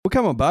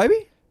come on,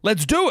 baby.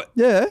 Let's do it.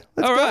 Yeah,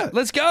 let's All go. right,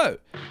 let's go.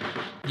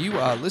 You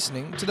are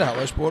listening to the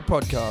Hello Sport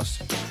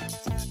Podcast.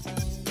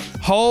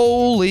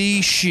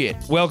 Holy shit.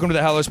 Welcome to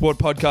the Hello Sport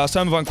Podcast,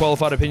 home of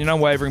unqualified opinion,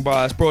 unwavering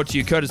bias, brought to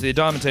you courtesy of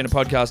the Diamantina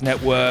Podcast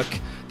Network.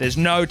 There's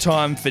no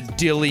time for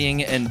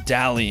dillying and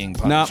dallying,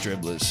 Punish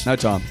Dribblers. No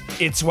time.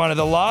 It's one of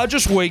the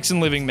largest weeks in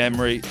living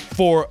memory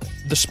for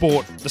the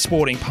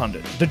sporting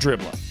pundit, the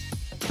dribbler.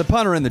 The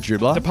punter and the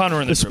dribbler. The punter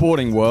and the dribbler.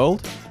 sporting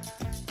world.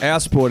 Our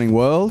sporting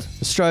world.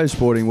 Australia's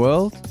sporting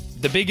world.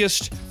 The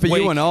biggest For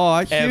week you and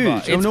I, ever. huge.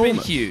 It's been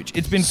enormous. huge.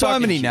 It's been so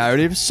fucking many huge.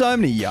 narratives, so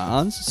many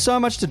yarns, so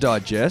much to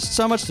digest,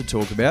 so much to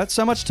talk about,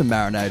 so much to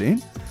marinate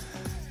in.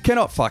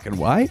 Cannot fucking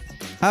wait.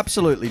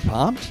 Absolutely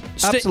pumped.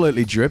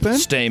 Absolutely dripping.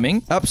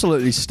 Steaming.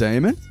 Absolutely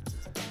steaming.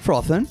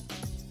 Frothing.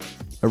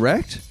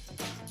 Erect.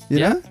 You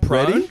Yeah, know?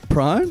 prone. Ready.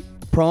 Prone.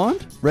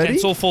 Primed. Ready.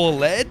 Pencil full of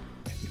lead.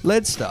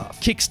 Lead stuff.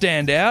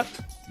 Kickstand out.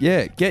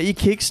 Yeah. Get your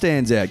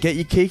kickstands out. Get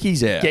your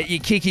kickies out. Get your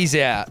kickies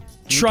out.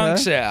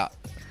 Trunks out.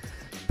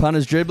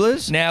 Punters,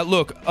 dribblers. Now,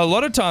 look, a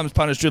lot of times,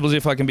 punters, dribblers,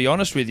 if I can be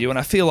honest with you, and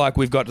I feel like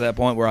we've got to that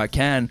point where I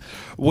can,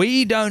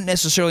 we don't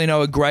necessarily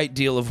know a great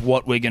deal of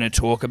what we're going to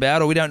talk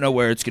about, or we don't know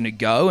where it's going to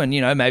go, and,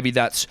 you know, maybe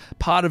that's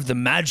part of the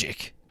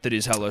magic that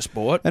is Hello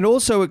Sport. And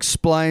also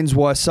explains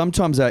why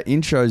sometimes our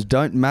intros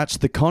don't match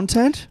the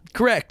content.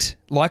 Correct.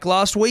 Like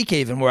last week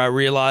even, where I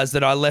realised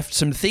that I left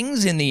some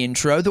things in the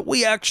intro that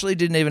we actually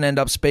didn't even end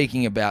up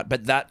speaking about,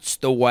 but that's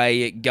the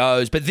way it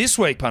goes. But this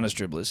week, punters,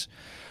 dribblers,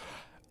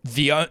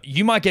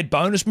 you might get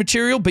bonus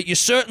material, but you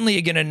certainly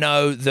are going to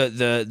know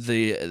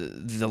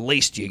the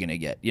least you're going to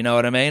get. You know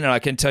what I mean? And I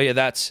can tell you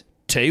that's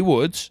T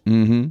Woods.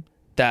 Mm-hmm.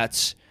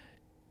 That's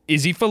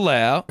Izzy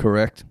Folau.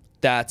 Correct.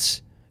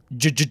 That's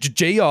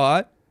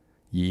GI.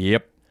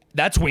 Yep.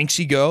 That's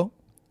Winksy Girl.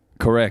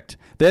 Correct.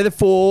 They're the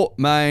four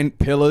main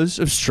pillars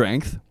of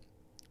strength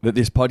that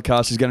this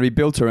podcast is going to be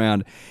built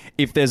around.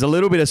 If there's a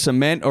little bit of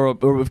cement or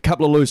a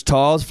couple of loose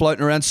tiles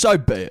floating around, so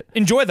be it.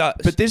 Enjoy those.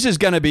 But this is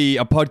going to be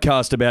a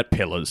podcast about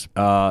pillars.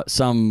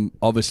 Some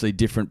obviously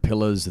different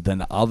pillars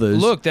than others.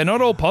 Look, they're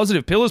not all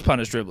positive pillars,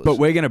 punters, dribblers. But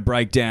we're going to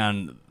break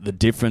down the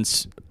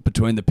difference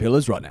between the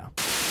pillars right now.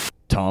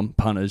 Tom,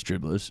 punters,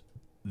 dribblers,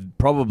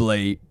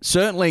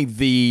 certainly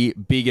the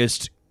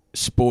biggest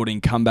sporting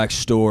comeback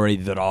story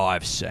that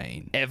I've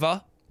seen.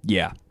 Ever.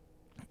 Yeah.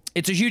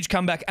 It's a huge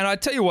comeback. And I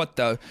tell you what,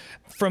 though,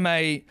 from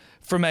a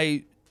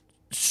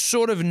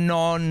sort of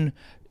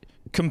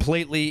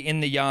completely in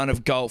the yarn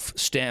of golf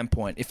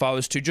standpoint, if I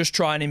was to just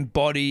try and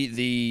embody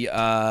the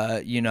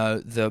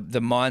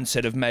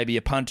mindset of maybe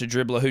a punter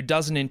dribbler who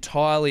doesn't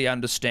entirely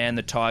understand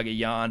the Tiger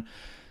yarn,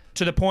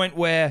 to the point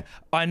where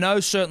I know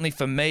certainly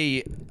for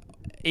me,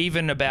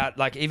 even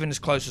as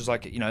close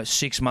as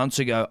 6 months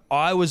ago,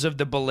 I was of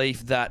the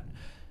belief that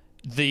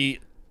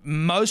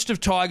most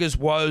of Tiger's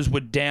woes were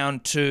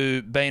down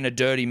to being a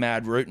dirty,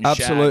 mad root and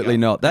Absolutely shagger.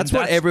 not. That's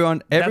what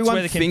everyone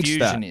where the thinks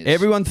that. confusion is.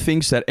 Everyone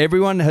thinks that.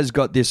 Everyone has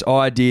got this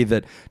idea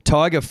that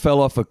Tiger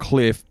fell off a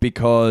cliff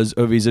because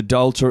of his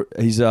addiction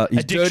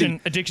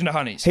to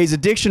honeys. His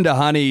addiction to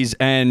honeys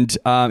and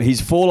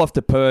his fall off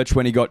the perch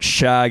when he got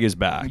shaggers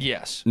back.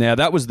 Yes. Now,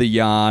 that was the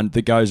yarn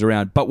that goes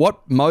around. But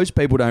what most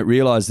people don't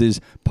realise is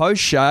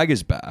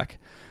post-shaggers back,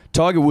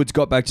 Tiger Woods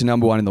got back to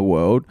number one in the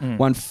world,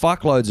 won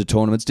fuckloads of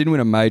tournaments, didn't win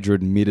a major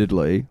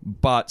admittedly,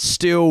 but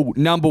still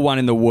number one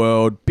in the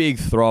world, big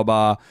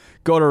throbber,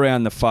 got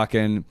around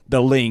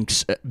the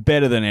links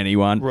better than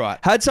anyone. Right.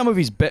 Had some of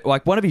his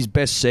one of his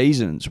best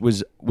seasons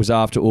was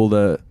after all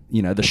the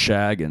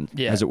shag and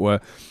as it were.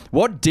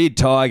 What did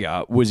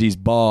Tiger was his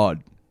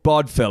bod.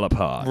 Bod fell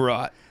apart.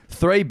 Right.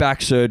 3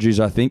 back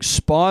surgeries, I think.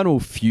 Spinal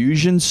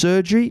fusion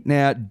surgery.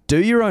 Now,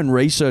 do your own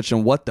research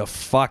on what the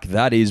fuck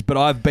that is, but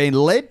I've been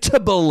led to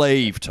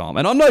believe, Tom,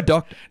 and I'm no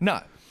doctor,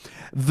 No.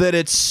 that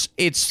it's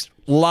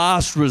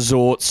last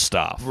resort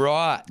stuff.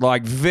 Right.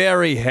 Like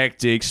very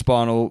hectic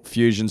spinal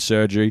fusion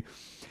surgery.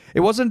 It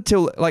wasn't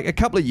until a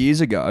couple of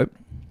years ago,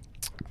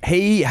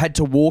 he had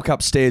to walk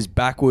upstairs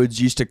backwards,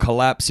 used to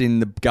collapse in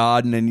the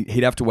garden, and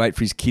he'd have to wait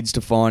for his kids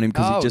to find him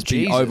because he'd just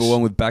be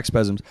overwhelmed with back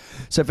spasms.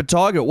 So for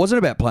Tiger, it wasn't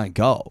about playing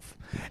golf.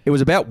 It was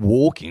about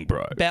walking,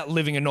 bro. About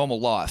living a normal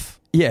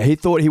life. Yeah, he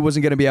thought he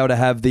wasn't going to be able to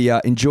have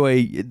the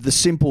enjoy the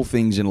simple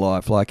things in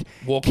life, like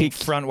walking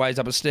front ways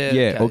up a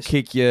staircase. Yeah, or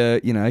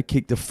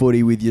kick the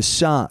footy with your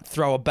son.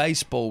 Throw a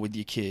baseball with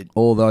your kid.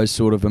 All those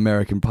sort of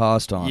American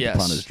pastimes, Yes.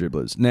 punters,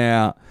 dribblers.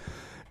 Now,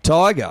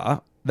 Tiger,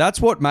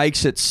 that's what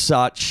makes it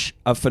such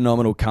a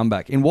phenomenal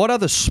comeback. In what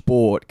other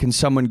sport can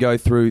someone go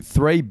through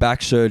 3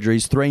 back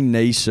surgeries, 3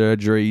 knee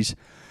surgeries?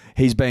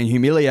 He's been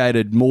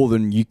humiliated more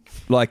than you...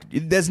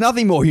 there's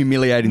nothing more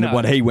humiliating than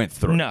what he went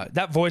through. No,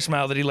 that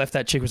voicemail that he left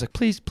that chick was like,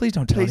 please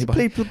don't tell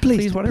anybody.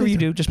 Please, whatever you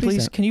do, just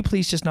please can you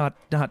please just not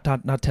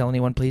tell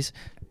anyone, please?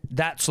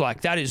 That's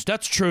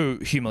true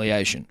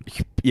humiliation.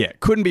 Yeah,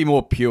 couldn't be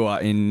more pure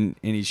in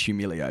his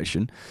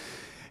humiliation.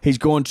 He's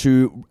gone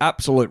to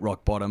absolute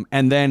rock bottom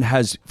and then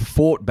has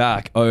fought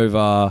back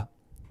over,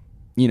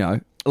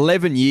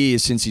 11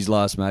 years since his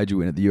last major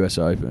win at the US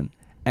Open.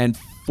 and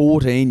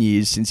 14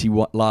 years since he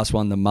last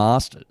won the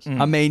Masters.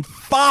 I mean,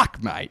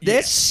 fuck, mate.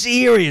 They're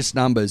serious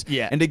numbers.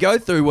 Yeah. And to go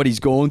through what he's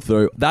gone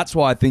through, that's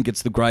why I think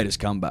it's the greatest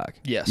comeback.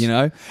 Yes. You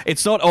know?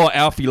 It's not,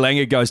 Alfie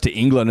Langer goes to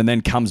England and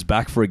then comes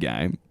back for a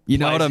game. You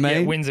know what I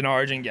mean? Yeah, wins an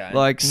Origin game.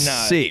 Like,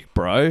 No. sick,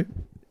 bro.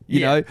 You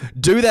Yeah. know,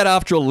 do that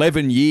after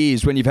 11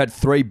 years when you've had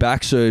 3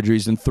 back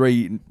surgeries and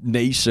 3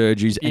 knee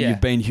surgeries and Yeah.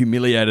 you've been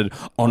humiliated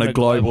on a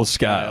global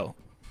scale.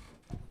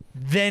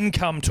 Then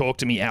come talk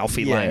to me,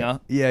 Alfie Langer.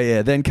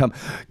 Yeah. Then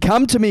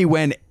come to me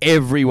when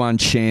everyone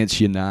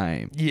chants your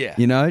name. Yeah.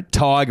 You know,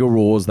 Tiger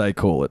Roars, they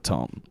call it,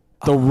 Tom.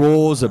 The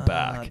roars are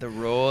back. The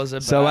roars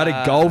are So back.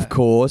 at a golf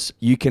course,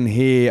 you can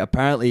hear,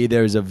 apparently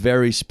there is a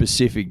very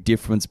specific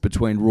difference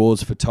between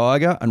roars for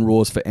Tiger and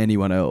roars for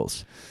anyone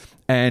else.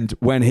 And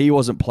when he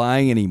wasn't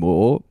playing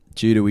anymore,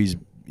 due to his,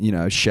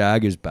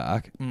 shagger's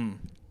back,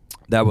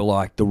 they were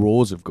like, the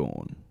roars have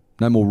gone.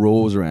 No more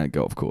roars around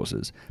golf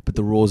courses, but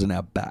the roars are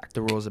now back.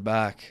 The roars are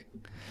back.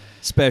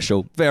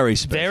 Special. Very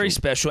special. Very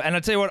special. And I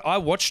tell you what, I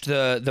watched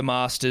the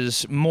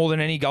Masters more than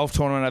any golf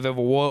tournament I've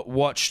ever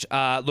watched.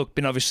 Look,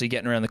 been obviously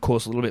getting around the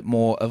course a little bit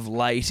more of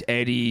late,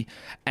 Eddie.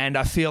 And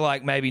I feel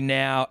like maybe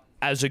now,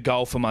 as a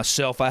golfer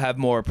myself, I have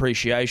more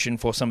appreciation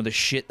for some of the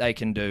shit they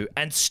can do.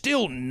 And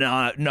still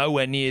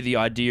nowhere near the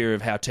idea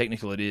of how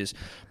technical it is.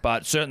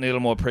 But certainly a little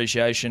more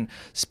appreciation.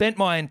 Spent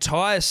my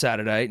entire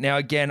Saturday. Now,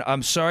 again,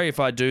 I'm sorry if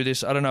I do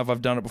this. I don't know if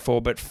I've done it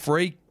before, but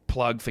free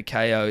plug for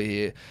KO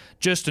here.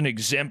 Just an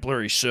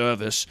exemplary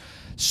service.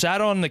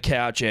 Sat on the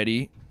couch,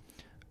 Eddie,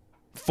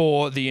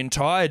 for the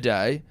entire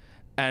day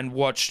and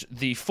watched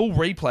the full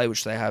replay,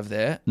 which they have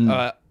there,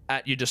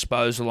 at your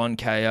disposal on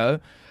KO,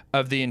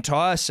 of the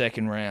entire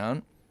second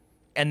round.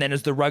 And then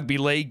as the rugby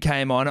league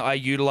came on, I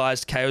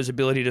utilised KO's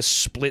ability to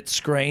split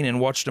screen and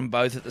watched them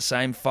both at the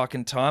same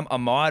fucking time. I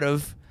might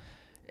have.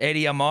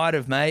 Eddie, I might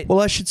have, mate.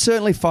 Well, I should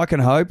certainly fucking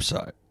hope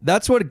so.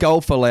 That's what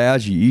golf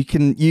allows you.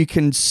 You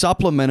can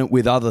supplement it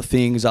with other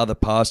things, other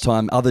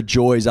pastime, other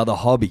joys, other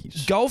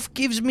hobbies. Golf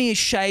gives me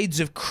shades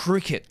of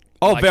cricket.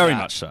 Oh, like very that.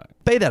 much so.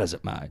 Be that as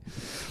it may.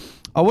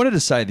 I wanted to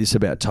say this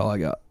about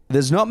Tiger.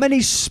 There's not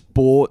many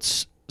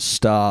sports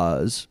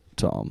stars,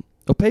 Tom,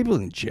 or people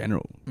in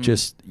general,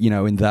 just,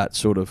 in that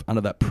sort of,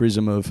 under that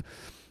prism of,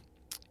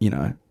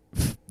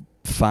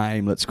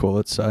 fame, let's call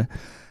it so,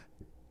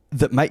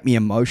 that make me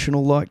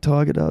emotional like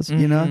Tiger does,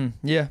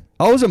 Yeah.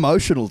 I was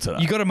emotional today.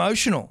 You got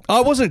emotional.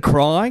 I wasn't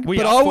crying, Were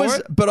you but up I for was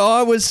it? but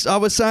I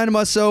was saying to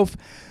myself,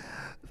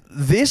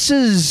 this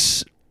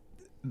is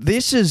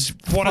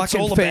What it's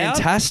fucking all about?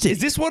 fantastic. Is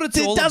this what it's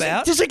all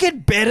about? Does it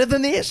get better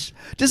than this?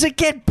 Does it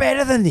get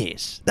better than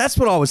this? That's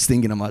what I was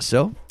thinking to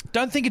myself.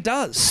 Don't think it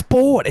does.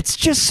 Sport, it's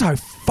just so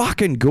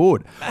fucking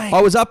good. Mate.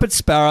 I was up at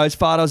Sparrow's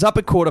Fart. I was up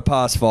at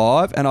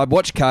 5:15, and I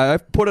watched KO,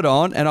 put it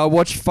on, and I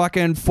watched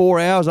fucking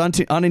 4 hours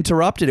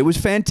uninterrupted. It was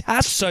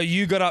fantastic. So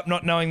you got up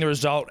not knowing the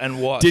result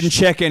and watched. Didn't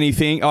check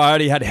anything. I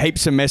already had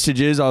heaps of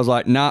messages. I was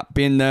like, nah,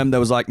 bin them. There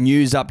was like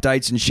news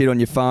updates and shit on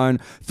your phone.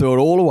 Threw it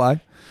all away.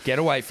 Get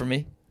away from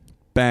me.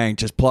 Bang,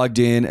 just plugged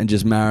in and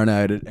just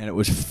marinated, and it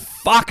was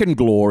fucking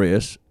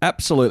glorious.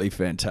 Absolutely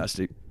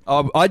fantastic.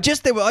 I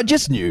just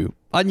knew.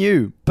 I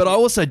knew, but I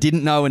also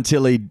didn't know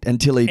until you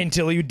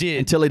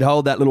did. he'd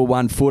hold that little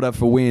 1 footer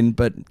for win.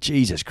 But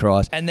Jesus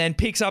Christ. And then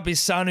picks up his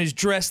son who's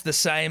dressed the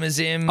same as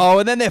him. Oh,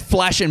 and then they're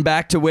flashing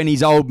back to when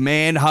his old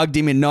man hugged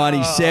him in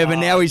 97.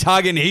 Now he's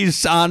hugging his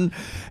son.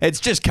 It's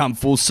just come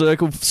full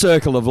circle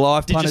of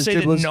life. Did you punters, see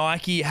dribblers. that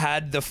Nike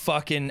had the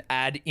fucking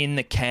ad in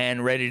the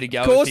can ready to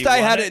go? Of course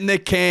they had it in the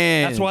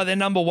can. That's why they're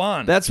number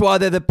one. That's why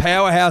they're the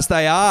powerhouse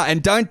they are.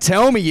 And don't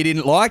tell me you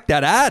didn't like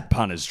that ad,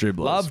 punters,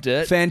 dribblers. Loved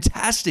it.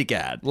 Fantastic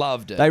ad.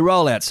 Loved it. They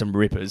roll out some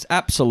rippers.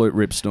 Absolute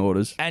rip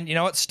snorters. And you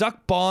know what?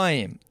 Stuck by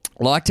him.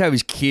 Liked how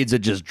his kids are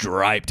just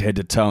draped head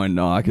to toe in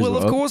Nike as Well,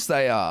 well. of course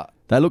they are.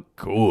 They look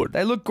good.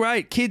 They look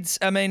great. Kids,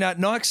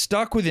 Nike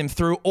stuck with him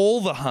through all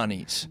the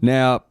honeys.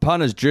 Now,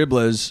 punters,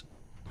 dribblers,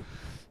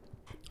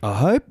 I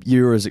hope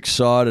you're as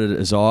excited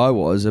as I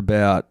was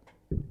about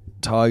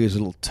Tiger's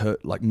little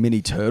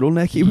mini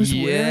turtleneck he was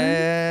wearing.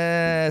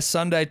 Yeah,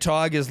 Sunday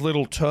Tiger's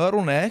little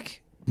turtleneck.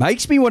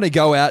 Makes me want to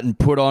go out and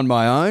put on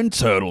my own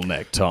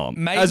turtleneck,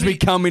 Tom, as we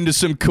come into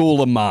some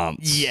cooler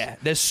months. Yeah,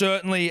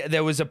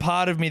 there was a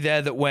part of me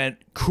there that went,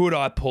 could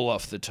I pull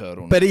off the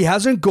turtleneck? But he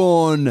hasn't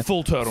gone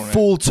Full turtleneck.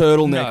 Full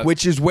turtleneck, No.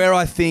 which is where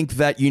I think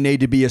that you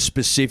need to be a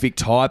specific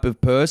type of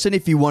person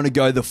if you want to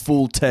go the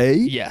full T.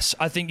 Yes,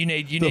 I think you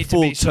need The to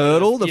full be sort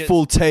turtle, of- the yeah,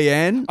 full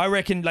TN. I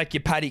reckon like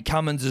your Paddy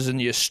Cumminses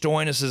and your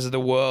Stoinuses of the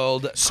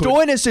world.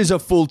 Stoinis is a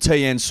full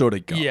TN sort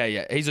of guy.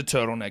 Yeah, he's a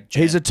turtleneck.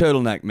 Gent. He's a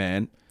turtleneck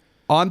man.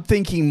 I'm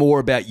thinking more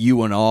about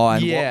you and I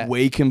and Yeah. what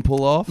we can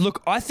pull off.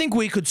 Look, I think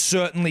we could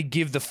certainly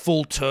give the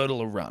full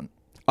turtle a run.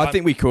 I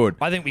think we could.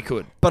 I think we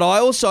could. But I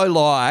also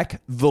like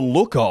the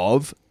look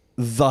of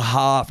the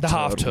half The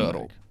half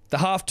turtle. The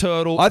half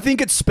turtle. I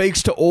think it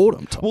speaks to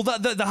autumn, Tom. Well,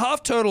 the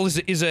half turtle is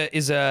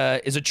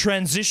a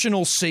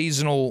transitional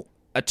seasonal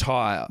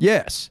attire.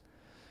 Yes.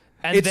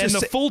 And It's then a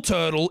the full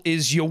turtle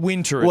is your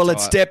winter Well, attire.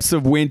 it's depths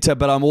of winter,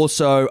 but I'm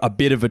also a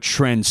bit of a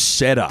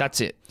trendsetter. That's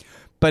it.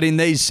 But in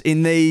these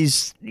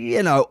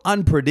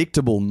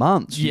unpredictable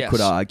months, you could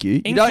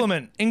argue.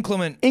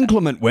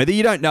 Inclement weather.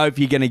 You don't know if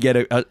you're going to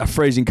get a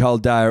freezing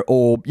cold day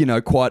or,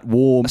 quite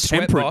warm,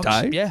 temperate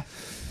day. Yeah.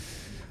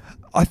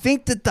 I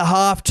think that the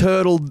half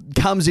turtle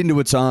comes into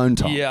its own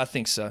time. Yeah, I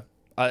think so.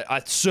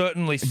 I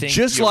certainly think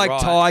just you're like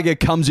right. Tiger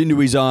comes into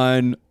his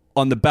own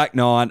on the back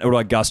nine or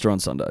Augusta on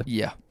Sunday.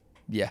 Yeah.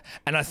 Yeah.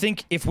 And I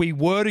think if we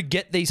were to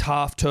get these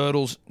half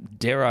turtles,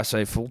 dare I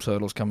say full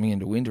turtles coming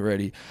into winter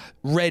already,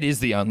 red is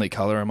the only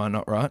colour, am I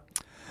not right?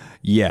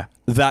 Yeah.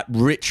 That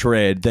rich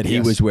red that he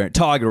was wearing.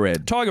 Tiger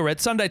red.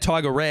 Sunday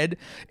Tiger red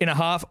in a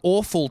half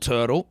or full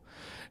turtle.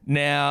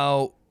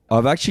 Now,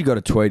 I've actually got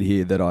a tweet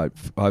here that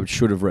I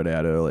should have read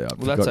out earlier.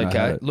 Well, that's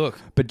okay. Look,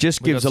 but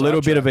just gives a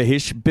little bit of a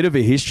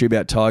history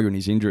about Tiger and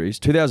his injuries.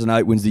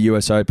 2008 wins the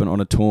US Open on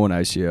a torn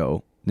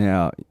ACL.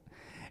 Now,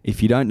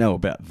 if you don't know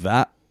about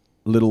that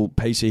little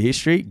piece of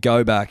history,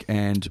 go back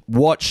and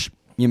watch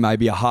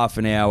maybe a half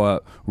an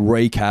hour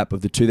recap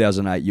of the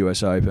 2008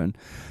 US Open.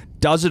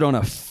 Does it on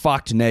a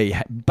fucked knee,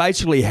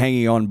 basically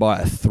hanging on by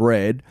a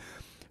thread.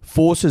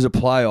 Forces a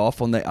playoff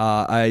on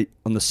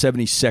the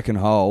 72nd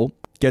hole.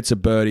 Gets a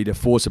birdie to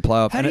force a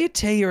playoff. How do you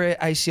tear your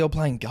ACL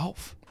playing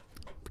golf?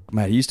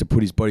 Mate, he used to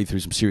put his body through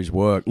some serious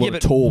work.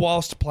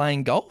 Whilst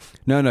playing golf?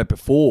 No,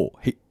 before.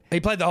 He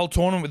played the whole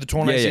tournament with the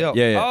torn ACL?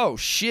 Yeah. Oh,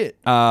 shit.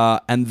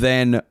 And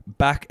then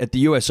back at the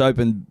US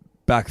Open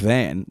back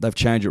then, they've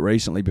changed it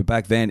recently, but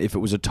back then, if it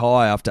was a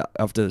tie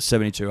after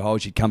 72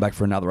 holes, you'd come back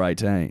for another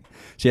 18.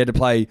 So you had to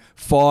play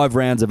 5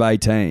 rounds of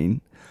 18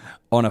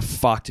 on a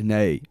fucked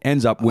knee.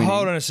 Ends up winning.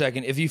 Hold on a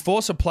second. If you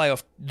force a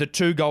playoff, the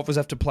 2 golfers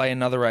have to play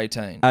another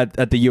 18.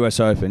 At the US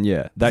Open,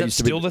 yeah. That used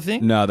to be the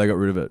thing? No, they got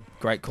rid of it.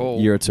 Great call.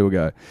 A year or two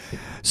ago.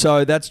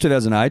 So that's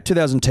 2008.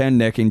 2010,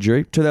 neck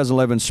injury.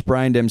 2011,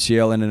 sprained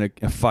MCL and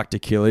a fucked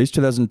Achilles.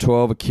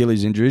 2012,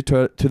 Achilles injury.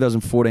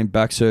 2014,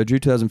 back surgery.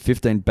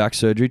 2015, back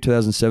surgery.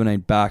 2017,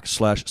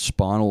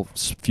 back/spinal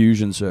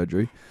fusion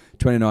surgery.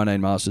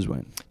 2019, Masters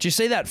win. Do you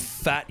see that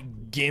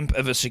fat gimp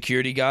of a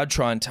security guard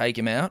try and take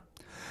him out?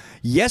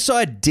 Yes,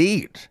 I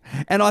did.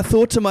 And I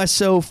thought to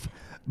myself,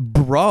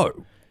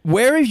 bro,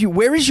 where is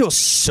your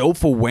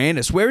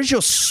self-awareness? Where is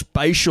your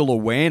spatial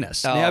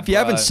awareness? Now, if you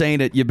haven't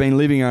seen it, you've been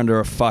living under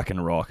a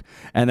fucking rock.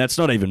 And that's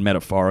not even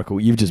metaphorical.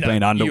 You've just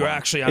been under you're one.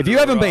 Actually under if you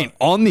haven't been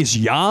on this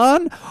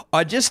yarn,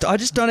 I just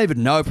don't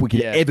even know if we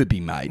could ever be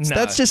mates. No.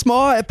 That's just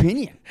my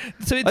opinion.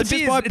 So it's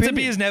a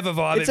beers never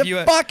vibe. It's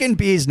a fucking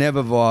beers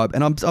never vibe.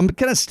 And I'm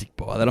going to stick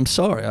by that. I'm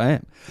sorry, I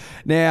am.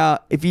 Now,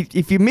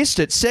 if you missed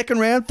it, second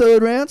round,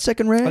 third round,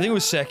 second round? I think it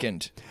was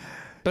second.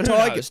 But who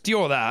knows?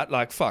 Do that?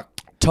 Like, fuck.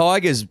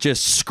 Tiger's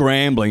just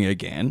scrambling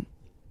again,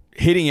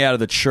 hitting out of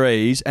the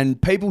trees,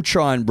 and people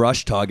try and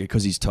rush Tiger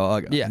because he's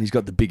Tiger. Yeah. And he's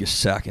got the biggest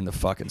sack in the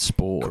fucking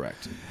sport.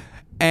 Correct.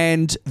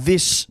 And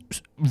this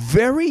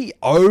very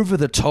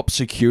over-the-top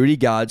security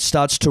guard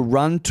starts to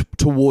run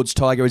towards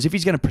Tiger as if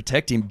he's going to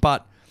protect him,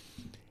 but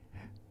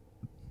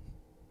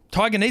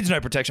Tiger needs no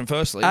protection,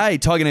 firstly.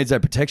 Tiger needs no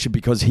protection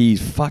because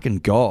he's fucking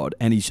God,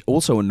 and he's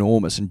also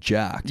enormous and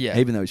jacked,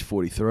 even though he's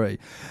 43.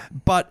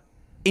 But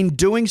in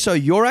doing so,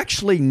 you're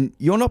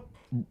not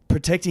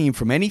protecting him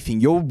from anything.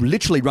 You're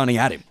literally running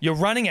at him. You're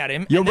running at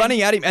him.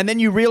 And then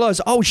you realise,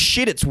 oh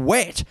shit, it's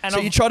wet. And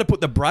so you try to put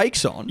the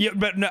brakes on. Yeah,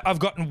 but no, I've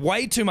gotten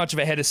way too much of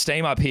a head of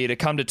steam up here to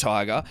come to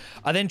Tiger.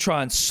 I then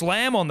try and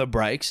slam on the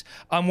brakes.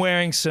 I'm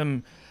wearing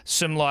some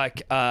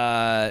like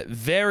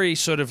very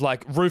sort of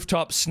like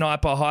rooftop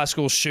sniper high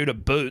school shooter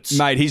boots.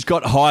 Mate, he's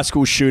got high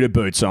school shooter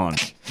boots on.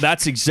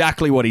 That's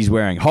exactly what he's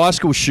wearing. High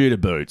school shooter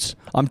boots.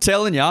 I'm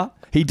telling you,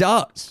 he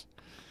does.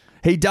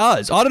 He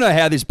does. I don't know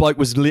how this bloke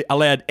was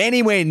allowed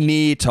anywhere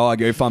near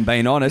Tiger, if I'm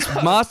being honest.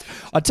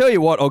 I tell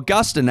you what,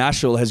 Augusta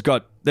National has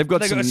got... They've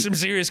got some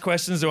serious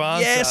questions to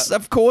answer. Yes,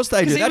 of course they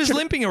do. Because he was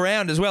limping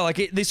around as well.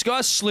 Like this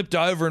guy slipped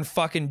over and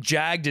fucking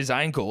jagged his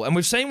ankle. And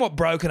we've seen what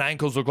broken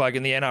ankles look like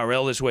in the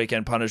NRL this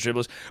weekend, punters,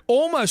 dribblers.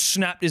 Almost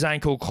snapped his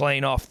ankle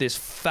clean off, this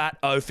fat,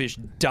 oafish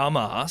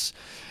dumbass.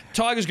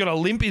 Tiger's got to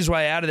limp his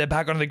way out of there,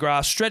 back onto the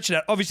grass, stretch it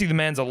out. Obviously, the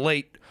man's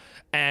elite.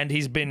 And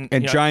he's been...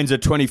 And Jane's a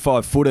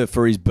 25-footer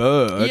for his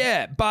bird.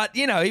 Yeah, but,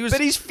 he was...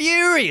 But he's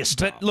furious.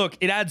 But, look,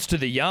 it adds to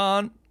the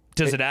yarn.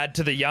 Does it add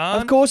to the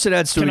yarn? Of course it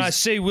adds to Can I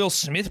see Will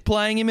Smith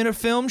playing him in a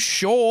film?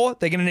 Sure.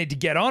 They're going to need to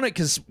get on it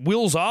because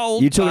Will's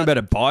old. You talking about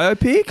a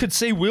biopic? Could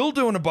see Will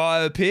doing a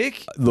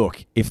biopic.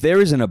 Look, if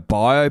there isn't a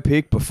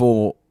biopic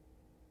before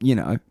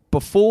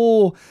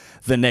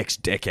the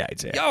next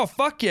decade's out. Oh,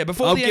 fuck yeah.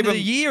 Before the end of the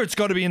year, it's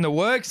got to be in the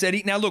works,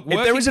 Eddie. Now, look,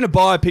 if there isn't a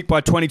biopic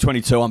by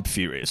 2022, I'm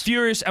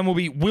furious. And we'll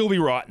be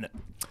writing it.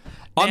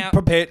 I'm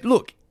prepared.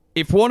 Look,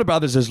 if Warner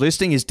Brothers is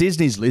listening, if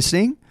Disney's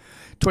listening,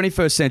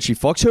 21st Century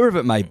Fox, whoever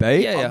it may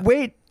be,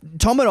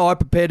 Tom and I are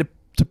prepared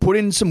to put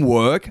in some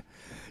work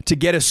to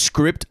get a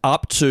script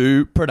up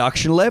to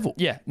production level.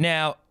 Yeah.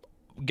 Now,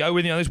 go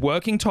with me on this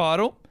working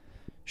title.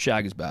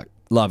 Shag is back.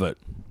 Love it.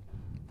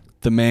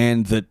 The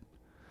man that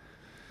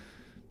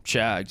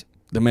shagged.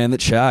 The man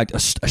that shagged.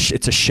 It's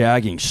a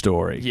shagging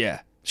story.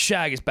 Yeah.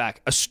 Shag is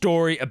back. A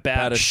story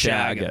about a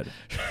shagger.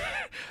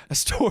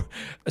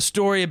 a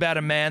story about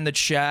a man that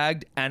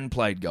shagged and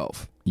played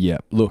golf. Yeah,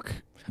 look.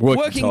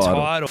 Working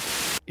title.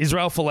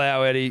 Israel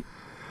Folau, Eddie.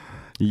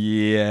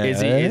 Yeah.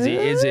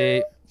 Is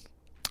he?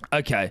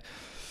 Okay.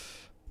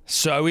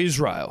 So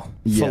Israel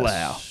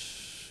Folau.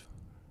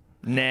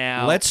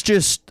 Now let's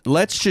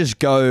just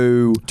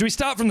go. Do we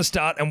start from the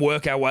start and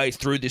work our way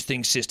through this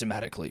thing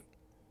systematically?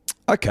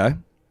 Okay.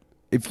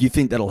 If you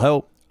think that'll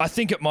help. I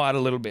think it might a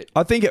little bit.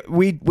 I think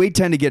we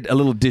tend to get a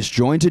little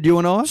disjointed, you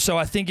and I. So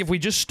I think if we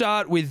just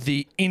start with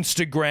the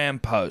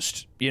Instagram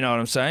post, you know what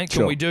I'm saying?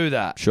 Can Sure. we do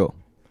that? Sure.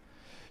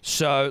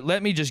 So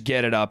let me just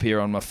get it up here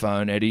on my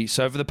phone, Eddie.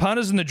 So for the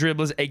punters and the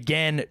dribblers,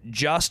 again,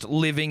 just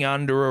living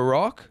under a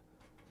rock.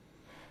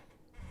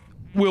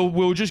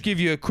 We'll just give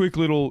you a quick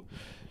little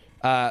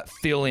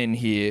fill in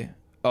here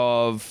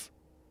of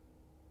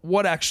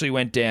what actually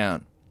went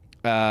down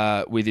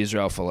with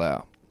Israel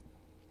Folau.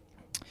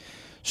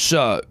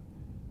 So,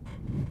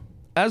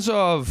 as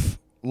of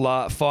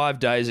 5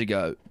 days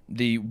ago,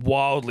 the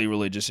wildly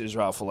religious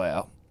Israel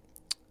Folau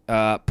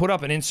put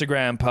up an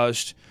Instagram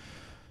post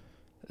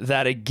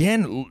that,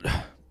 again,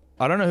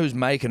 I don't know who's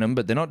making them,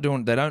 but they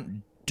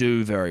don't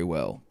do very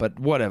well. But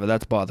whatever,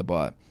 that's by the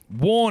by.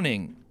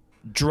 Warning: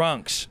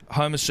 drunks,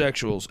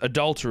 homosexuals,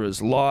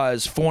 adulterers,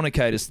 liars,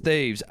 fornicators,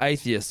 thieves,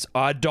 atheists,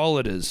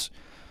 idolaters.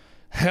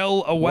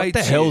 Hell awaits you.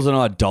 What the hell's an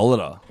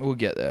idolater? We'll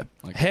get there.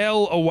 Okay.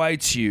 Hell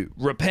awaits you.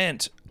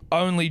 Repent.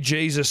 Only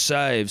Jesus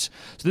saves.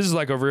 So this is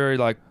like a very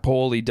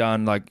poorly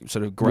done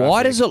sort of graphic.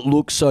 Why does it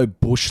look so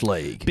Bush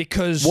League?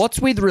 Because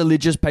what's with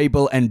religious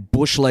people and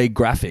Bush League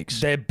graphics?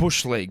 They're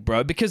Bush League,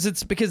 bro. Because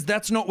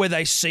that's not where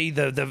they see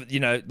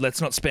the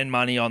let's not spend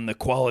money on the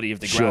quality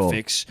of the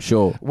graphics.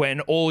 Sure.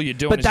 When all you're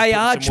doing but is they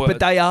are some words.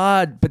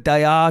 but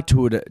they are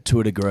to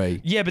a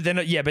degree. Yeah, but they're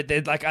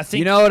I think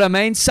you know what I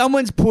mean.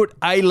 Someone's put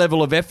a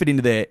level of effort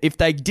into there. If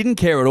they didn't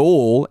care at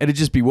all, it'd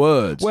just be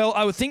words. Well,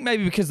 I would think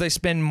maybe because they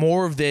spend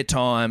more of their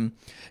time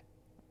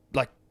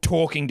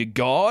talking to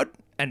God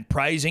and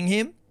praising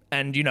him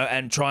and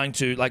and trying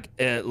to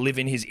live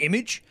in his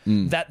image,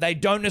 that they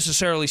don't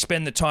necessarily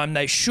spend the time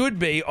they should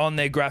be on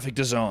their graphic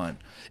design.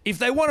 If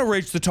they want to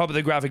reach the top of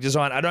the graphic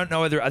design, I don't know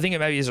whether, I think it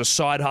maybe is a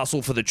side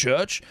hustle for the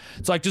church.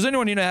 It's does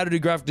anyone know how to do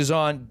graphic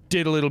design?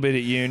 Did a little bit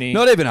at uni.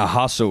 Not even a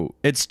hustle.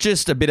 It's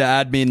just a bit of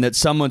admin that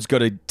someone's got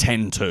to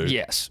tend to.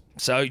 Yes.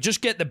 So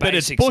just get the but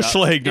basics. But it's Bush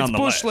League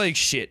nonetheless. It's Bush League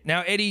shit.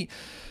 Now, Eddie,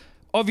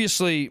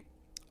 obviously,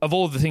 of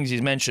all of the things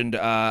he's mentioned,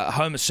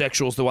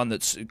 homosexual's the one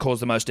that's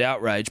caused the most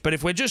outrage. But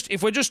if we're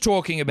just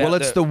talking about, well,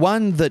 it's the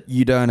one that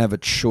you don't have a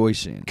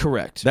choice in.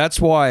 Correct.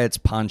 That's why it's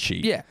punchy.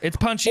 Yeah, it's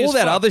punchy. All as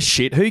that fuck. other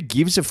shit, who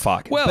gives a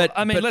fuck? Well,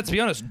 let's be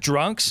honest.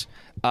 Drunks,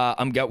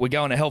 we're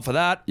going to hell for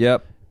that.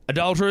 Yep.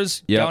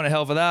 Adulterers, Yep. going to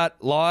hell for that.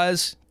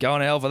 Liars, going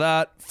to hell for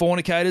that.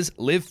 Fornicators,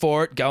 live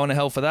for it, going to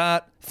hell for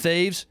that.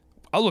 Thieves,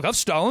 oh look, I've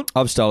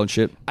stolen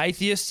shit.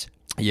 Atheists,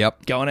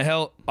 yep, going to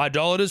hell.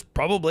 Idolaters,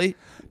 probably.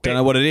 Don't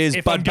know what it is,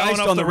 if but I'm going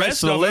based off on the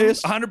rest of the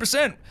list,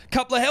 100%.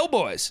 Couple of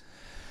hellboys.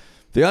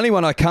 The only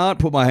one I can't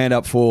put my hand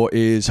up for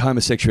is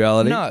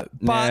homosexuality. No,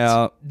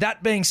 but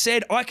that being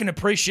said, I can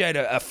appreciate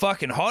a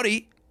fucking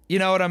hottie. You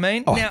know what I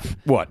mean? Oh, now,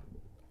 what?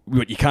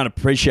 You can't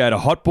appreciate a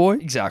hot boy?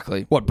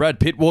 Exactly. What,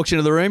 Brad Pitt walks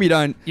into the room, you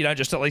don't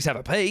just at least have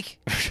a peek.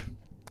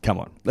 Come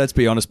on, let's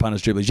be honest,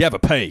 punters, dribblers. You have a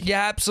peek. You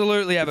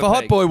absolutely have if a peek. If a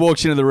hot peek. boy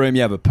walks into the room,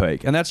 you have a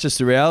peek. And that's just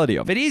the reality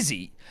of it. But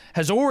Izzy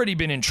has already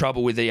been in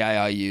trouble with the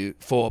ARU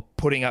for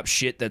putting up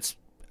shit that's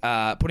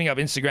putting up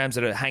Instagrams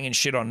that are hanging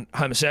shit on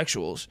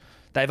homosexuals.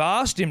 They've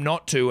asked him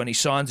not to, and he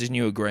signs his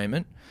new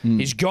agreement.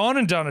 He's gone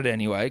and done it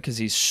anyway because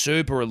he's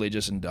super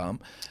religious and dumb,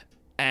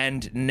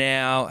 and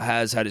now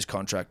has had his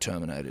contract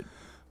terminated.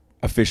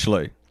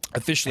 Officially.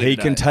 He He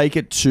can take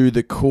it to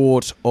the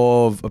Court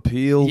of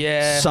Appeal.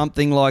 Yeah.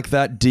 Something like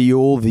that.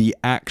 Deal the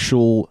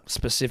actual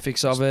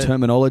specifics of it.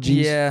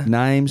 Terminologies,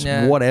 names,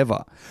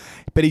 whatever.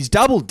 But he's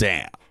doubled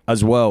down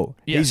as well.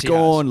 Yes, he's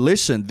gone, has.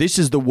 Listen, this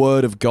is the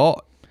word of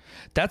God.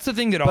 That's the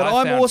thing that but I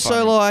found I'm also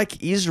funny.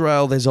 like,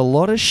 Israel, there's a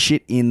lot of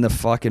shit in the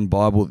fucking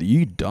Bible that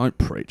you don't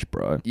preach,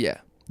 bro. Yeah.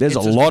 There's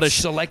It's a lot of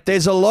selective.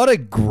 there's a lot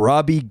of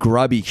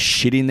grubby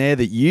shit in there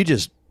that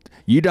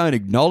you don't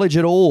acknowledge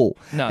at all.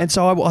 No. And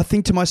so I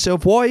think to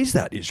myself, why is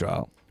that,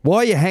 Israel? Why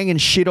are you hanging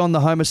shit on the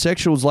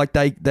homosexuals like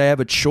they have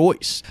a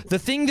choice? The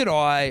thing that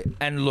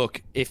and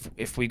look,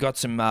 if we got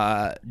some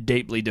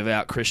deeply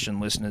devout Christian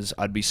listeners,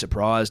 I'd be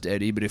surprised,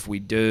 Eddie, but if we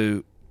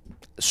do,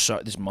 so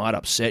this might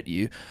upset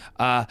you.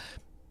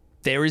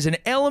 There is an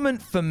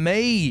element for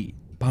me,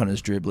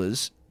 punters,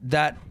 dribblers,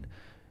 that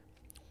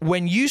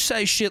when you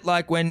say shit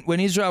like when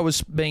Israel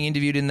was being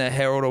interviewed in the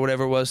Herald or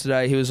whatever it was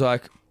today, he was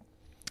like,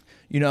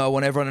 I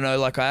want everyone to know,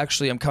 like, I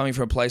actually am coming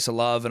from a place of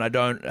love and I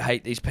don't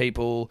hate these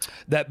people.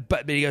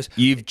 But he goes,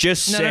 you've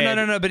just said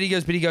no. But he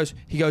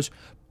goes,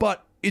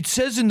 but it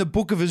says in the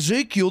book of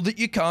Ezekiel that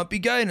you can't be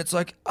gay, and it's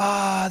like,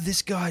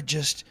 this guy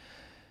just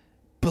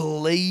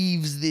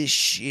believes this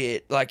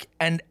shit. Like,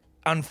 and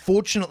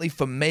unfortunately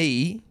for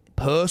me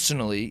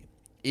personally,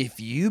 if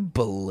you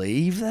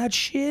believe that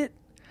shit,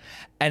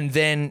 and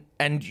then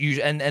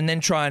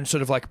try and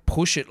sort of like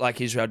push it like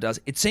Israel does.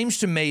 It seems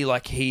to me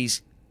like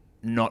he's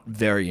not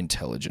very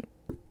intelligent.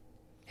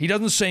 He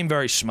doesn't seem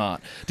very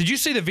smart. Did you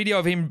see the video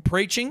of him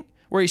preaching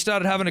where he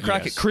started having a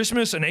crack at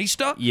Christmas and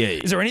Easter? Yeah.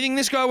 Is there anything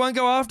this guy won't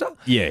go after?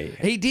 Yeah.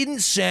 He didn't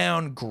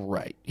sound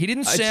great. He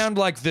didn't sound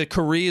like the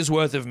career's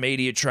worth of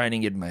media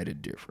training had made a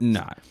difference.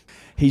 No.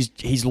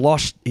 He's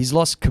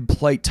lost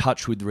complete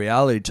touch with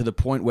reality to the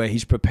point where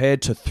he's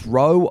prepared to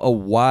throw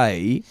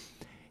away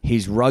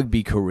his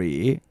rugby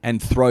career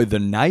and throw the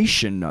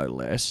nation, no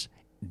less,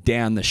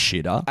 down the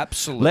shitter.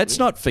 Absolutely. Let's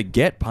not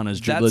forget,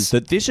 punters, dribblers,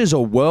 that this is a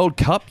World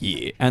Cup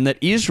year and that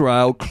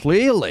Israel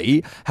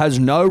clearly has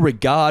no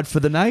regard for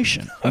the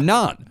nation.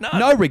 None.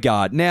 No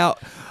regard. Now,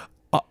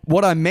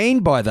 what I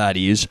mean by that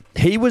is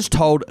he was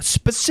told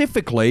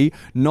specifically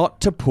not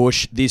to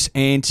push this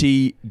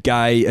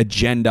anti-gay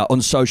agenda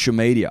on social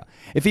media.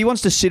 If he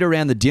wants to sit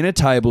around the dinner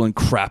table and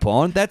crap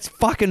on, that's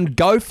fucking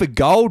go for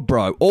gold,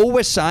 bro. All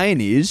we're saying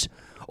is,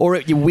 or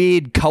at your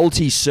weird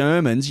culty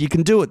sermons, you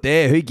can do it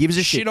there. Who gives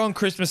a shit? Shit on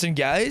Christmas and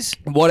gays?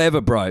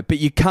 Whatever, bro. But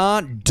you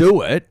can't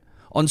do it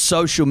on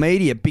social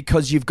media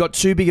because you've got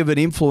too big of an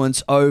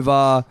influence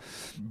over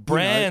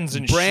brands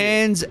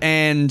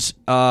and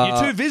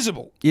you're too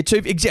visible. You're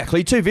too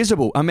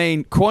visible. I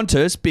mean,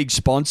 Qantas, big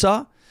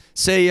sponsor,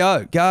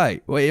 CEO, gay.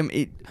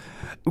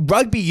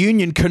 Rugby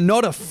union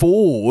cannot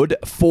afford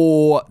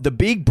for the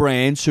big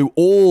brands who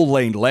all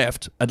lean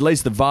left, at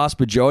least the vast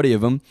majority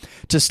of them,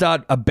 to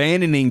start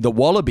abandoning the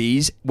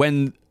Wallabies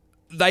when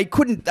they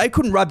couldn't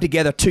rub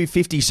together 2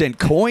 50-cent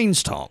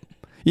coins, Tom.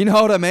 You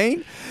know what I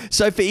mean?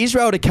 So for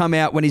Israel to come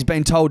out when he's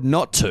been told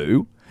not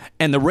to,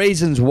 and the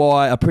reasons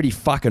why are pretty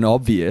fucking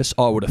obvious,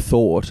 I would have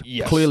thought,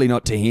 yes. Clearly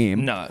not to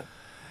him, No.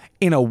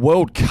 in a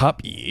World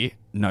Cup year,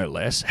 no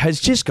less,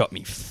 has just got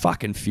me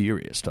fucking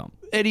furious, Tom.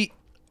 Eddie,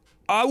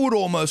 I would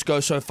almost go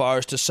so far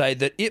as to say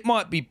that it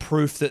might be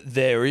proof that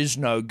there is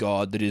no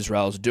God that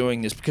Israel's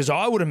doing this, because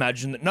I would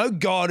imagine that no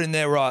God in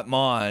their right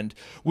mind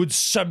would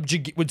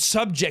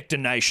subject a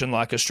nation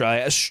like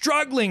Australia, a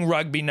struggling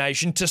rugby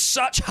nation, to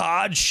such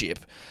hardship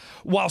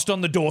whilst on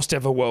the doorstep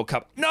of a World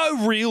Cup.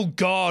 No real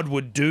God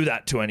would do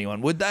that to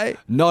anyone, would they?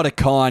 Not a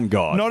kind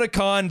God. Not a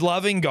kind,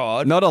 loving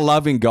God. Not a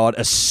loving God,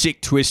 a sick,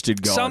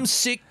 twisted God. Some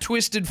sick,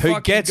 twisted fucking God.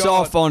 Who gets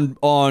off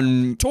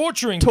on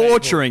torturing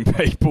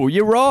people.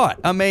 You're right.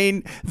 I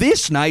mean,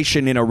 this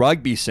nation, in a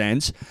rugby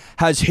sense,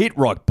 has hit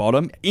rock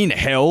bottom in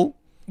hell.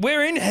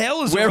 We're in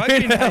hell as a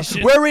rugby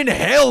nation. We're in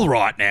hell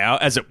right now,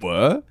 as it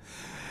were.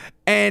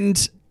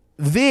 And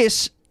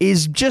this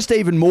is just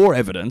even more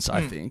evidence,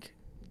 I think,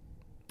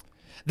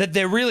 that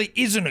there really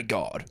isn't a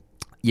God.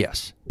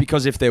 Yes,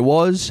 because if there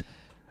was,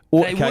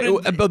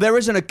 but there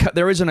isn't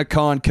a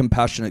kind,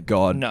 compassionate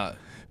God. No,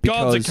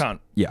 God's a cunt.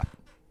 Yeah,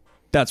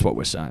 that's what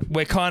we're saying.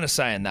 We're kind of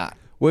saying that.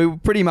 We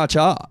pretty much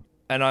are,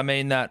 and I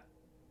mean that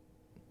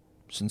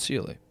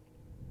sincerely.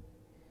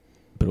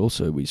 But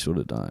also, we sort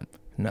of don't.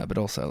 No, but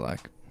also,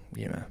 like,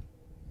 you know,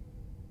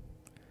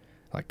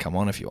 like, come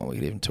on, if you want, we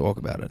could even talk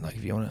about it. Like,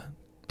 if you want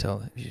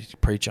to you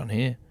preach on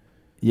here.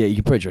 Yeah, you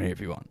can preach on here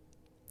if you want.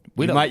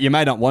 You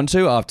may not want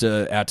to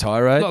after our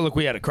tirade. No, look,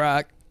 we had a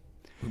crack.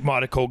 We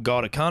might have called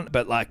God a cunt,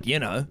 but, like, you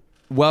know.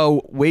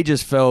 Well, we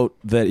just felt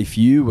that if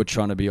you were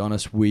trying to be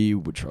honest, we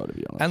would try to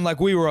be honest. And, like,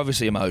 we were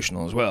obviously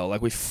emotional as well.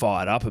 Like, we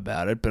fired up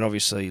about it, but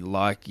obviously,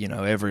 like, you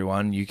know,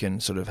 everyone, you can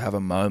sort of have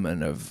a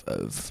moment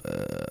of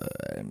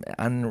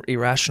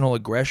irrational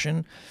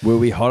aggression. Were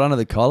we hot under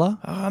the collar?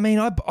 I mean,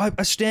 I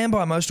stand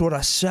by most of what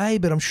I say,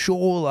 but I'm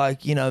sure,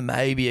 like, you know,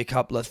 maybe a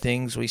couple of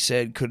things we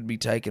said could be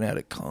taken out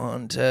of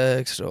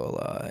context or,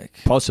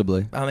 like...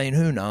 Possibly. I mean,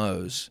 who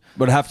knows?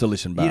 But I'd have to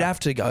listen back. You'd have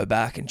to go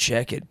back and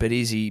check it, but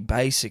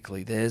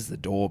basically, there's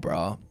the door,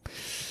 brah.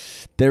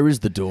 There is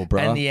the door,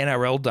 brah. And the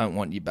NRL don't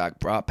want you back,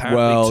 brah.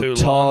 Apparently,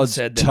 Todd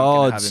said they're not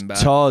going to have him back.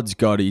 Todd's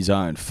got his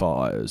own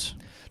fires.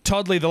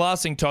 Toddley, the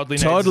last thing Toddley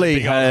needs is a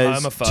big old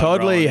homophobe.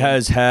 Toddley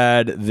has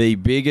had the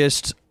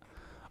biggest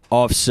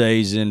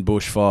off-season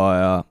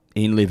bushfire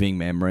in living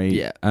memory.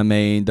 Yeah. I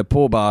mean, the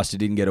poor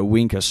bastard didn't get a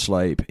wink of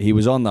sleep. He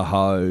was on the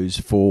hose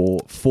for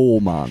 4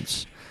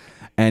 months.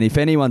 And if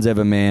anyone's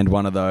ever manned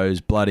one of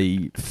those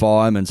bloody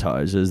fireman's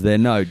hoses, they're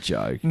no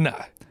joke. No.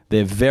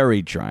 They're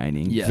very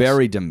draining,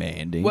 very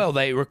demanding. Well,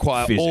 they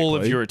require all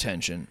of your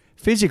attention.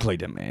 Physically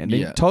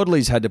demanding. Yeah.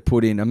 Toddley's had to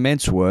put in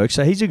immense work,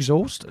 so he's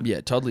exhausted.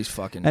 Yeah, Toddley's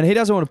fucking... And he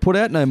doesn't want to put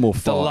out no more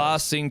fire. The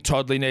last thing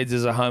Toddley needs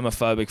is a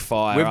homophobic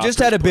fire. We've just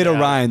had a bit of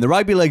rain. The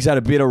rugby league's had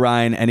a bit of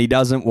rain, and he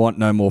doesn't want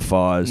no more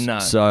fires. No.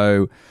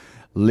 So,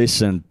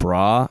 listen,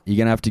 brah, you're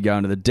going to have to go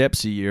into the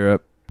depths of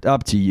Europe.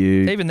 Up to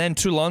you. Even then,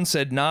 Toulon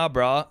said, nah,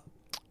 brah.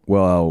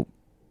 Well,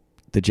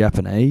 the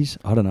Japanese?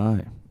 I don't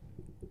know.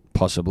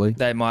 Possibly.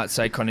 They might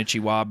say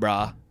konnichiwa,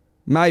 brah.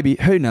 Maybe.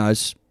 Who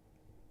knows?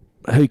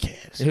 Who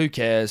cares? Who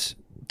cares?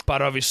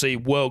 But obviously,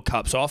 World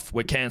Cup's off.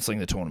 We're cancelling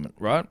the tournament,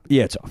 right?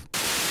 Yeah, it's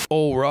off.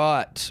 All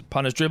right.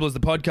 Punters Dribblers, the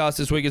podcast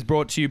this week is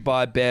brought to you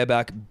by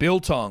Bareback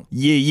Biltong.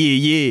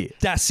 Yeah.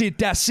 That's it.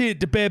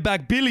 The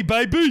Bareback Billy,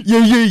 baby.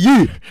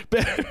 Yeah.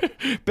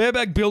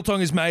 Bareback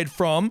Biltong is made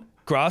from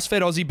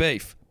grass-fed Aussie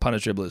beef,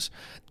 punters dribblers.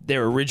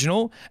 They're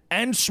original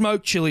and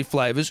smoked chili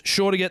flavors,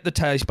 sure to get the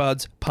taste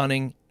buds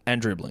punning and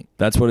dribbling.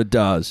 That's what it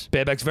does.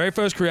 Bareback's very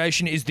first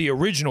creation is the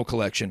original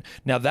collection.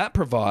 Now that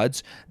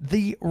provides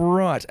the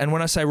right, and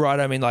when I say right,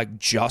 I mean like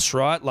just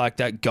right, like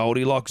that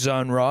Goldilocks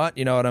zone right,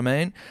 you know what I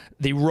mean?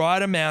 The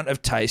right amount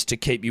of taste to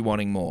keep you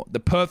wanting more. The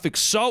perfect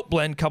salt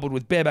blend coupled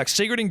with Bareback's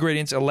secret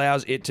ingredients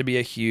allows it to be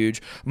a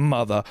huge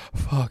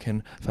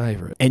motherfucking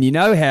favourite. And you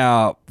know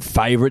how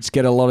favourites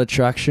get a lot of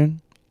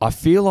traction? I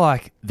feel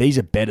like these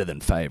are better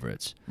than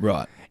favourites.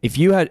 Right. If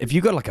you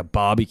got like a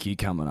barbecue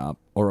coming up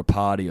or a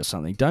party or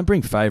something, don't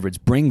bring favourites.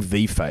 Bring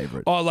the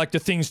favourite. Oh, like the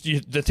things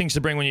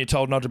to bring when you're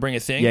told not to bring a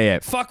thing? Yeah.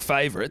 Fuck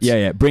favourites.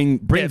 Yeah. Bring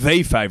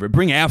the favourite.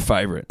 Bring our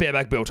favourite.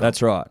 Bareback Biltong.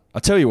 That's right.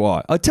 I'll tell you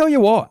why.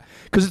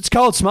 Because it's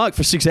cold smoke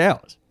for 6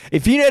 hours.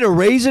 If you need a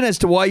reason as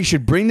to why you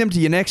should bring them to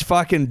your next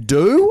fucking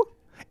do,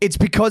 it's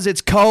because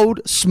it's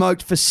cold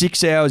smoked for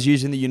 6 hours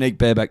using the unique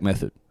Bareback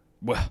method.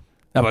 Well,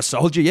 have I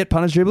sold you yet,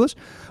 punters dribblers?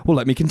 Well,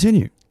 let me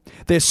continue.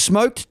 Their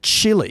smoked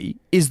chili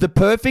is the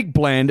perfect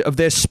blend of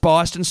their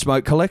spiced and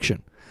smoked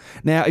collection.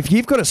 Now, if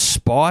you've got a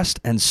spiced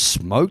and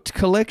smoked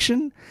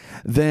collection,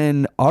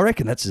 then I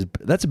reckon that's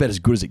about as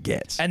good as it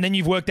gets. and then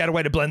you've worked out a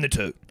way to blend the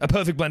two. A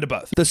perfect blend of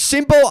both. The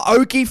simple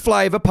oaky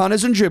flavour,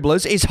 punters and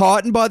dribblers, is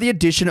heightened by the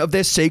addition of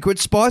their secret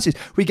spices.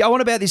 We go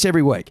on about this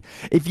every week.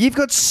 If you've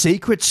got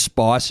secret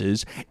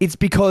spices, it's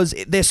because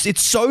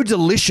it's so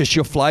delicious,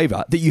 your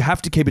flavour, that you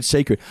have to keep it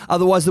secret.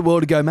 Otherwise, the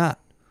world would go mad.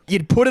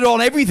 You'd put it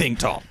on everything,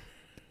 Tom.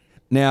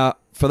 Now,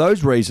 for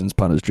those reasons,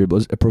 punters,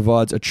 dribblers, it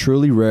provides a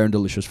truly rare and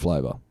delicious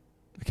flavour.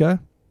 Okay?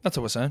 That's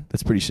what we're saying.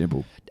 That's pretty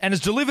simple. And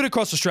it's delivered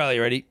across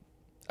Australia, Eddie.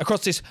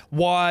 Across this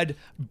wide,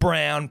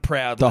 brown,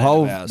 proud The land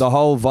whole of ours. the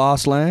whole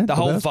vast land. The of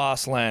whole ours?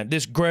 vast land.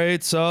 This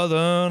great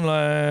southern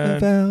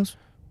Of land. ours.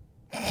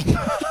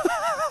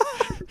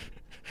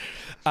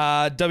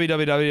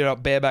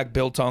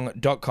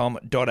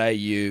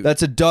 www.barebackbiltong.com.au.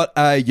 That's a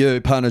 .au,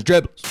 punters,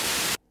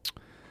 dribblers.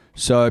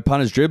 So,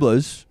 punters,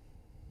 dribblers,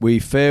 we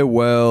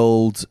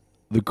farewelled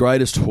the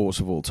greatest horse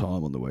of all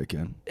time on the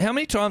weekend. How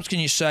many times can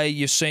you say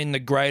you've seen the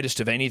greatest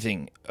of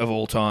anything of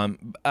all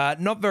time?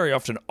 Not very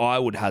often, I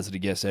would hazard a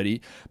guess,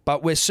 Eddie.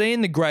 But we're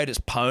seeing the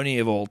greatest pony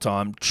of all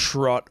time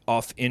trot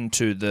off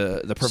into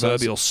the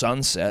proverbial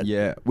sunset.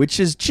 Yeah, which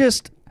is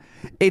just,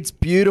 it's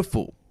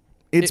beautiful.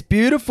 It's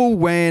beautiful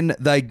when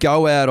they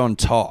go out on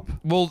top.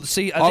 Well,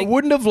 see, I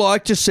wouldn't have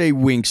liked to see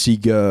Winksy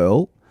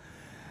Girl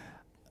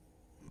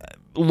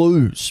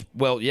lose,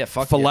 Well, yeah,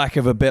 fuck for yeah. lack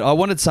of a better. I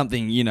wanted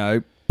something,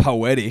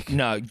 poetic.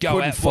 No, go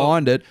Couldn't out.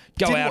 find it.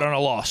 Go Didn't out wa- on a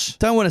loss.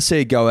 Don't want to see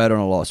it go out on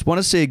a loss. Want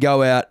to see it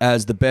go out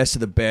as the best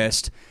of the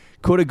best.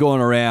 Could have gone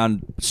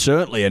around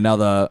certainly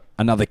another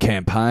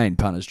campaign,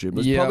 punters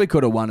dribblers. Yeah. Probably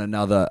could have won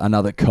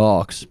another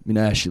Cox. You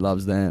know how she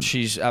loves them.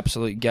 She's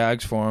absolute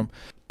gags for him.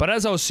 But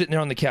as I was sitting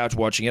there on the couch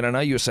watching it, I know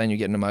you were saying you're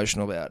getting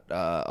emotional about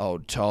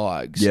old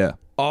Tigers. Yeah.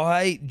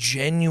 I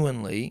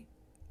genuinely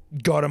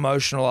got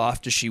emotional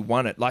after she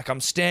won it. Like, I'm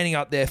standing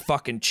up there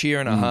fucking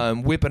cheering her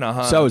home, whipping her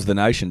home. So was the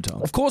nation,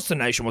 Tom. Of course the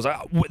nation was.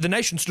 The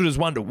nation stood as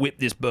one to whip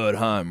this bird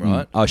home,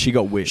 right? Oh, she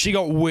got whipped. She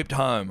got whipped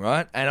home,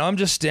 right? And I'm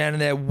just standing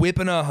there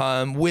whipping her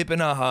home, whipping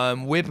her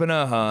home, whipping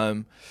her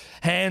home.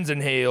 Hands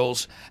and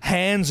heels,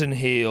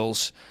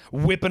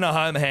 whipping her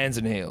home, hands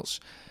and heels.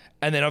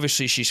 And then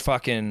obviously she's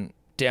fucking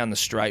down the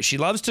straight. She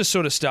loves to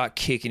sort of start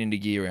kicking into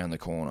gear around the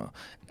corner,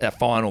 that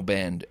final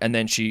bend. And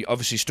then she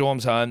obviously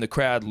storms home. The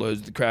crowd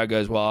loses. The crowd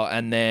goes wild.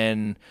 And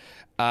then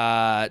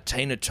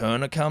Tina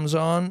Turner comes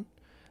on.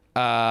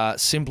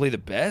 Simply the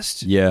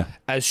Best. Yeah.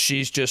 As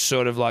she's just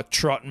sort of like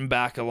trotting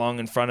back along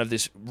in front of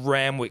this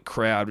Ramwick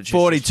crowd, which is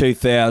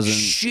 42,000.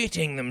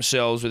 shitting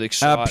themselves with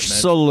excitement.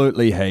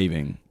 Absolutely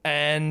heaving.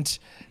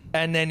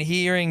 And then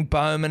hearing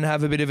Bowman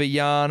have a bit of a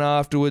yarn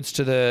afterwards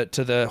to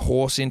the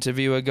horse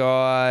interviewer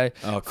guy.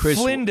 Oh, Chris.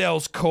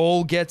 Flindell's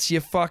call gets you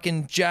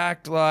fucking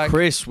jacked. Like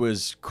Chris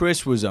was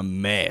a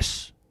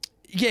mess.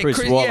 yeah,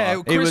 Chris Waller.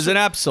 yeah, It was an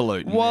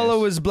absolute Waller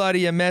mess. was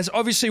bloody a mess.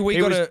 Obviously,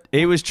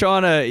 He was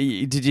trying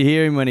to. Did you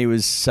hear him when he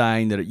was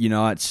saying that it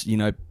unites,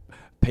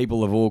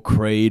 people of all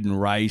creed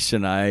and race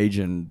and age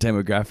and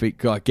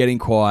demographic, like getting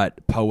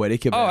quite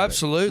poetic about it.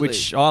 absolutely.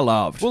 Which I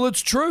loved. Well,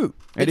 it's true.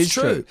 It It's is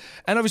true.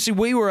 And obviously,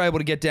 we were able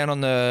to get down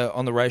on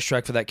the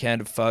racetrack for that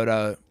candid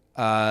photo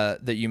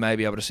that you may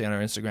be able to see on our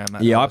Instagram.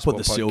 I put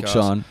the silks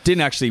on. I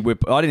didn't actually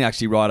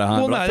ride her home.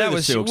 Well, but I no, threw that the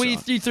was silks on.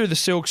 you threw the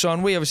silks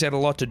on. We obviously had a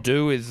lot to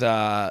do with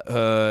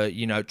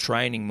her,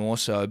 training more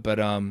so, but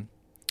and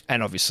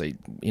obviously,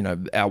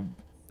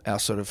 our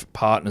sort of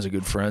partners are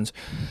good friends,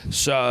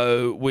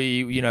 so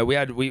we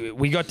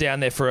got down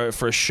there for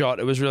a shot.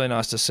 It was really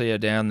nice to see her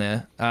down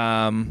there.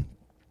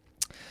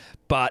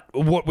 But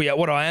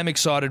what I am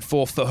excited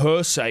for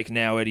her sake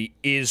now, Eddie,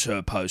 is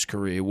her post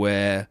career,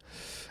 where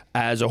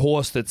as a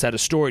horse that's had a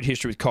storied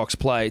history with Cox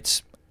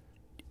Plates,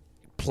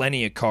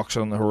 plenty of Cox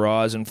on the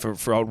horizon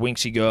for old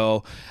Winksy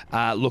Girl,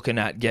 looking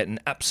at getting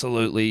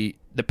absolutely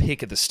the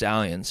pick of the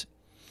stallions.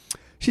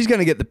 She's going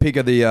to get the pick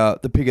of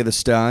the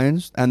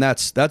stallions, and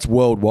that's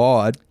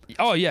worldwide.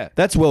 Oh, yeah.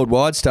 That's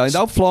worldwide stallions.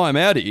 They'll fly them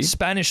out here.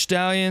 Spanish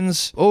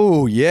stallions.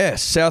 Oh,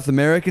 yes. South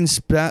American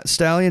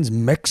stallions,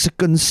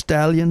 Mexican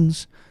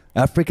stallions,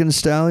 African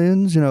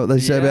stallions. You know what they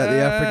say about the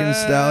African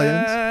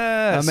stallions?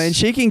 I mean,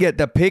 she can get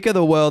the pick of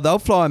the world. They'll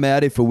fly them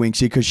out here for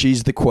Winksy because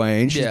she's the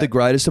queen. She's the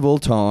greatest of all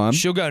time.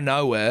 She'll go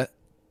nowhere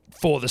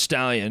for the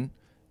stallion.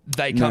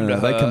 They come to her.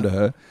 They come to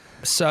her.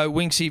 So,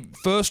 Winksy,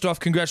 first off,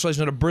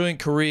 congratulations on a brilliant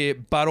career,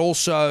 but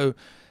also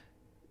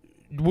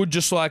would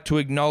just like to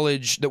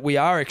acknowledge that we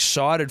are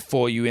excited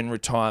for you in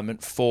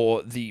retirement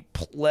for the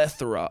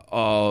plethora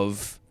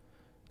of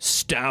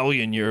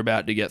stallion you're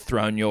about to get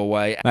thrown your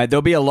way. Mate,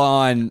 there'll be a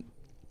line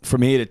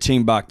from here to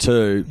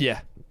Timbuktu. Yeah.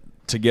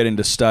 To get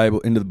into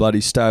the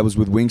bloody stables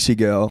with Winksy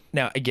girl.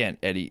 Now, again,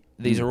 Eddie,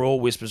 these are all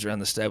whispers around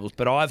the stables,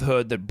 but I've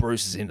heard that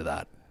Bruce is into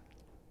that.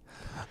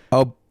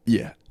 Oh,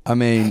 yeah. I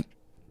mean,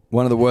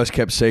 one of the worst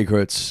kept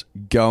secrets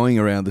going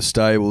around the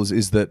stables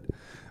is that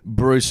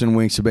Bruce and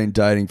Winks have been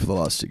dating for the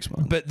last 6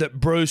 months. But that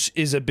Bruce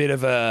is a bit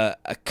of a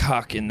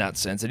cuck in that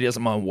sense, that he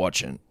doesn't mind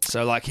watching.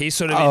 So, like, he's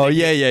sort of... Oh,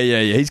 yeah.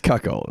 He's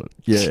cuckolded.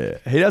 Yeah.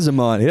 He doesn't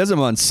mind. He doesn't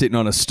mind sitting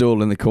on a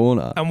stool in the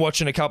corner. And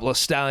watching a couple of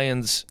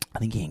stallions. I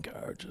think he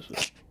encourages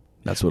it.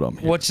 That's what I'm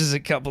hearing. Watches a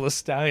couple of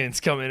stallions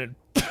come in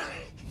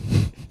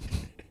and...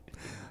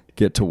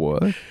 Get to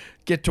work.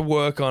 Get to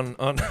work on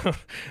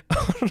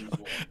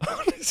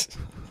his...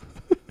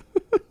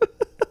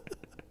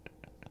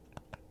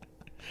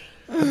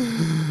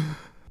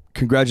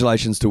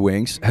 Congratulations to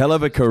Winks. Hell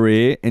of a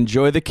career.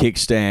 Enjoy the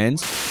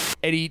kickstands.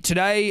 Eddie,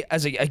 today,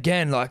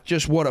 again, like,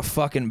 just what a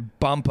fucking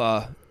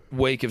bumper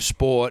week of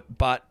sport,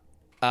 but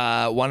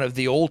one of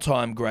the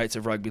all-time greats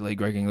of rugby league,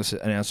 Greg Inglis,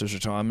 announced his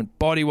retirement.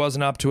 Body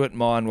wasn't up to it.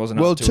 Mine wasn't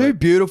up to it. Well, 2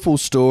 beautiful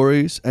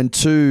stories and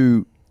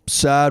 2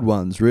 sad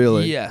ones,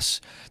 really. Yes.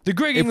 The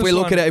Greg Inglis if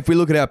we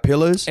look at our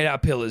pillars. At our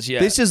pillars, yeah.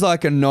 This is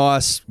like a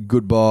nice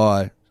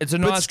goodbye. It's a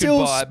nice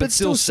goodbye, but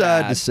still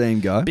sad to see him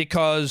go.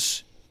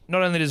 Because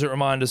not only does it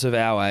remind us of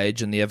our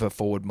age and the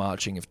ever-forward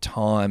marching of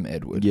time,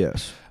 Edward.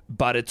 Yes.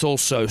 But it's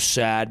also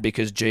sad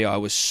because GI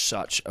was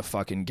such a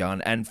fucking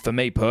gun. And for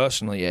me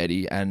personally,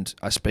 Eddie, and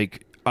I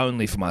speak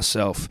only for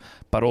myself,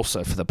 but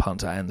also for the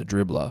punter and the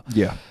dribbler.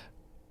 Yeah.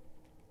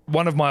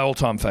 One of my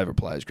all-time favourite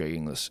players, Greg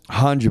Inglis.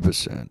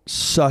 100%.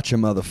 Such a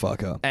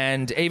motherfucker.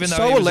 And even though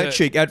so he was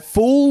electric at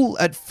full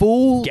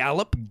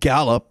gallop,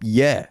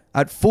 yeah,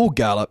 at full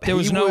gallop, there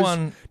was no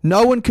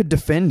one could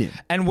defend him.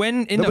 And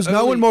when there was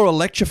no one more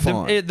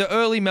electrifying. The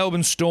early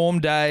Melbourne Storm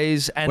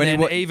days, and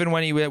even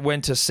when he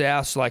went to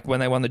South, like when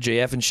they won the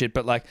GF and shit,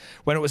 but like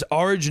when it was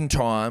Origin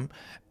time.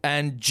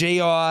 And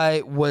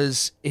GI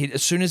was,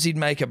 as soon as he'd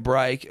make a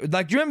break,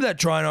 like, do you remember that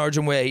try in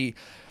Origin where he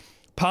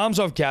palms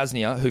off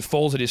Gaznia, who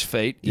falls at his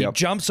feet, he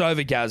jumps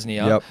over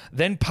Gaznia,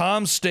 then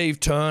palms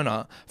Steve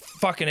Turner,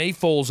 he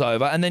falls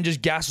over, and then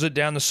just gasses it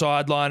down the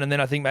sideline, and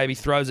then I think maybe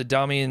throws a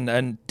dummy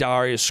and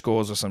Darius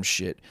scores or some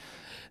shit.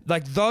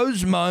 Like,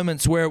 those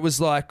moments where it was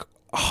like,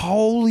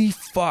 holy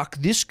fuck,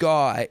 this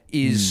guy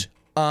is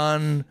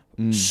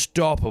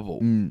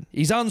unstoppable.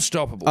 He's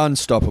unstoppable.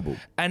 Unstoppable.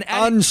 And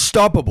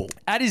unstoppable.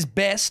 At his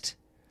best,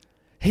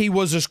 he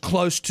was as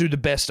close to the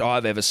best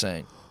I've ever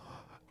seen.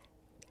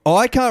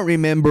 I can't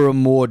remember a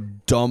more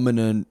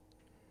dominant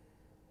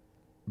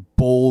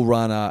ball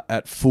runner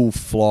at full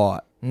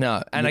flight.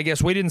 No, and I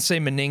guess we didn't see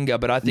Meninga,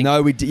 but I think...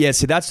 No, we did. Yeah,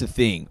 see, that's the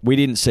thing. We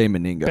didn't see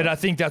Meninga. But I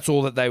think that's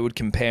all that they would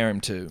compare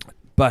him to.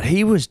 But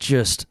he was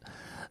just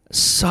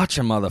such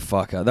a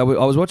motherfucker. I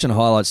was watching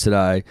highlights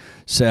today.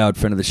 Soward,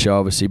 friend of the show,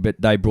 obviously, but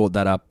they brought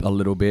that up a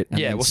little bit.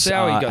 Yeah, well,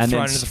 Soward got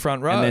thrown into the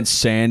front row. And then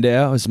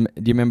Sandow, do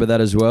you remember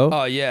that as well?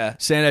 Oh, yeah.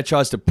 Sandow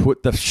tries to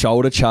put the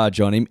shoulder charge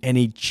on him, and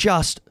he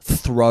just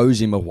throws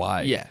him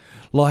away. Yeah.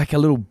 Like a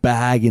little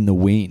bag in the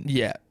wind.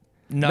 Yeah.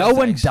 No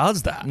one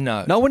does that.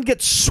 No. No one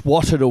gets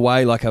swatted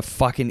away like a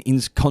fucking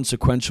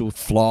inconsequential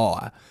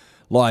fly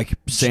like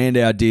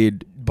Sandow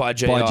did by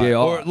GI.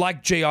 Or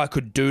like GI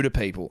could do to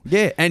people.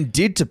 Yeah, and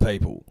did to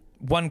people.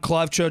 Won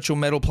Clive Churchill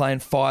medal playing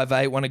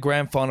 5'8", won a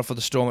grand final for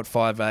the Storm at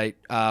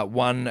 5'8",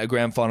 won a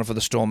grand final for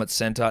the Storm at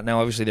centre. Now,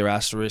 obviously, they're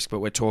asterisk,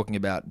 but we're talking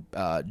about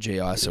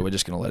GI, so we're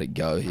just going to let it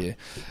go here.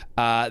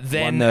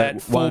 Then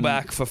at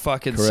fullback for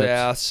fucking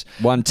Souths.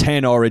 Won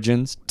 10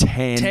 Origins.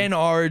 10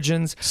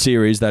 Origins.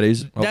 Series, that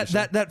is.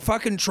 That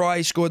fucking try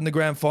he scored in the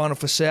grand final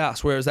for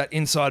Souths, where it was that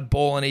inside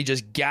ball and he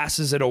just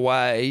gasses it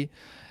away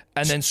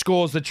and then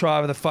scores the try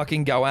with a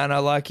fucking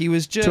goanna. Like, he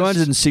was just...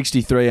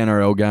 263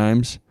 NRL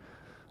games.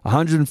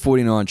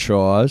 149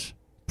 tries.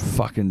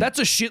 Fucking. That's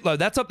a shitload.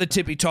 That's up the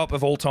tippy top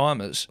of all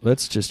timers.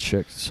 Let's just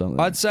check something.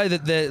 I'd say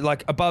that they're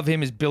like above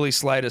him is Billy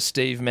Slater,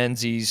 Steve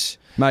Menzies.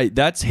 Mate,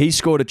 he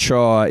scored a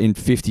try in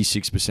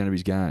 56% of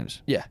his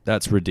games. Yeah.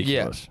 That's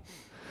ridiculous.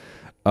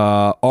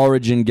 Yeah.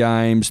 Origin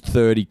games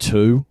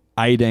 32.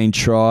 18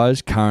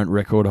 tries, current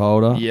record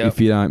holder,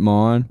 if you don't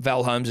mind.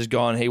 Val Holmes is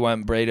gone. He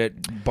won't breed it.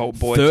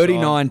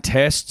 39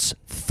 tests,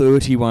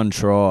 31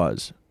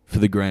 tries for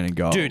the green and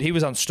gold. Dude, he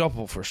was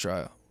unstoppable for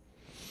Australia.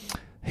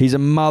 He's a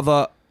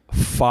motherfucker.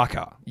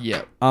 motherfucker.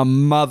 Yeah. A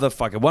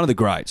motherfucker. One of the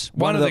greats.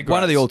 One of the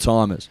One of the greats.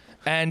 all-timers.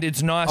 And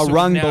it's nice. A that we've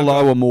rung now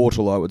below got-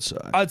 immortal, I would say.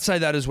 I'd say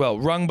that as well.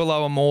 Rung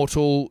below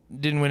immortal.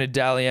 Didn't win a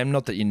Dally M.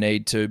 Not that you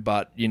need to,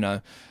 but, you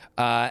know.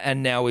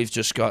 And now we've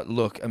just got,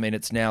 look, I mean,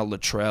 it's now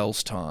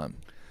Latrell's time.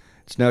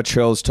 It's now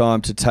Trell's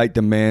time to take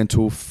the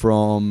mantle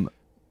from...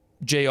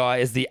 GI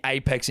is the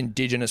apex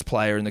Indigenous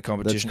player in the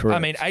competition. That's correct. I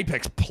mean,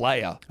 apex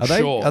player.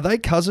 Are they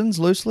cousins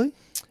loosely?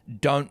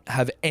 Don't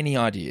have any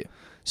idea.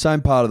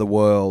 Same part of the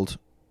world.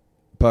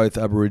 Both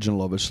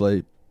Aboriginal,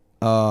 obviously.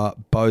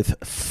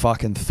 Both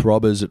fucking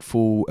throbbers at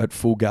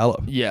full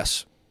gallop.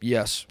 Yes.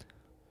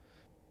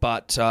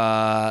 But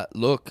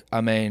look,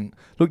 I mean,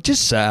 Look,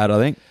 just sad, I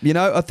think. You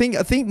know, I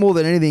think more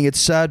than anything, it's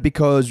sad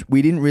because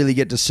we didn't really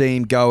get to see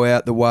him go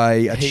out the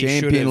way a He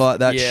champion should've. like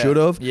that Yeah, should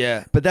have.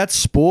 yeah. But that's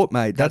sport,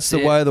 mate. That's the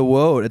it. way of the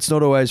world. It's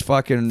not always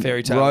fucking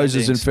Fairy tale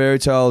roses endings. and fairy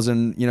tales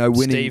and, you know,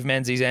 winning Steve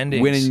Menzies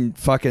endings. winning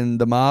fucking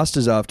the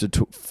Masters after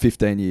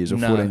 15 years or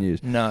 14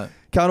 years. No.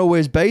 Can't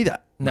always be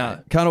that. No.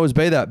 Can't always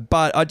be that.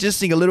 But I just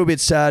think a little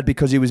bit sad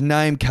because he was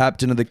named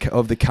captain of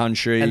the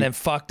country. And then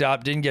fucked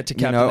up, didn't get to you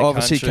captain know, the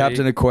obviously country.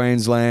 captain of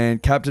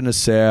Queensland, captain of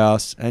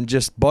South, and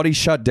just body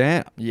shut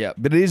down. Yeah.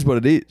 But it is what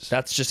it is.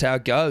 That's just how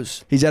it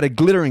goes. He's had a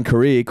glittering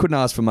career. Couldn't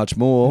ask for much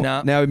more.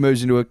 No. Now he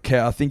moves into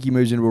I think he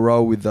moves into a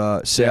role with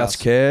South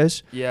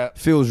Cares. Yeah.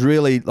 Feels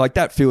really like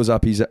that. Fills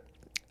up his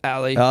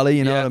Ali. Ali,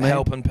 you know Yeah, what I mean?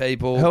 helping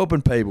people.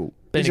 helping people.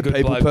 Being He's a good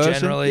people bloke person.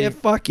 generally. Yeah,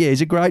 fuck yeah.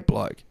 He's a great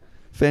bloke.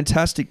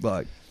 Fantastic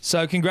bloke.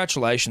 So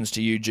congratulations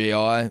to you, GI,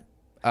 on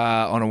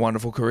a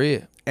wonderful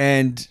career.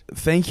 And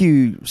thank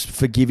you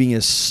for giving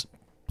us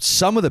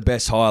some of the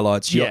best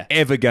highlights you're Yeah.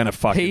 ever going to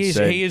fucking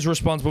see. He is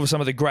responsible for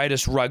some of the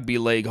greatest rugby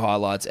league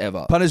highlights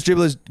ever. Punters,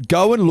 dribblers,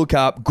 go and look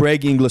up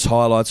Greg Inglis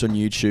highlights on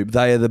YouTube.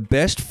 They are the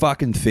best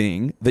fucking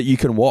thing that you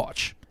can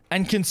watch.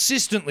 And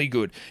consistently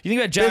good. You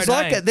think about Jared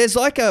Haynes. There's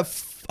like a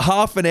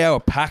half an hour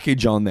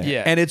package on there.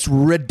 Yeah. And it's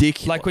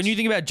ridiculous. Like when you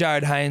think about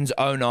Jared Haynes'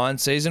 09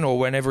 season or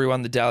whenever he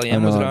won the Dally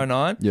M, was it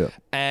 09? Yeah.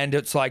 And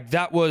it's like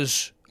that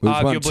was We've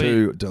won arguably...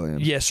 2 Dally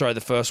M's. Yeah, sorry,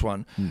 the first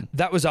one.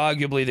 That was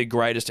arguably the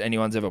greatest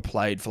anyone's ever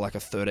played for like a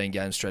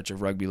 13-game stretch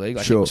of rugby league.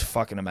 Like Sure. it was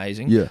fucking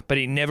amazing. Yeah. But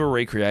he never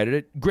recreated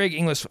it. Greg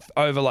Inglis,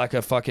 over like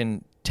a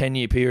fucking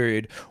 10-year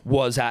period,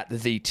 was at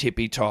the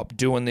tippy top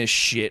doing this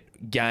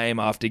shit game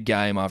after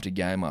game after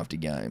game after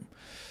game.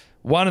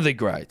 One of the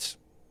greats.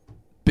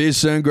 Beers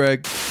soon,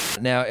 Greg.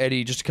 Now,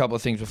 Eddie, just a couple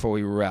of things before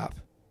we wrap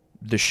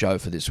the show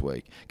for this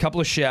week. A couple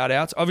of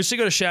shout-outs. Obviously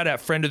got a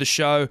shout-out friend of the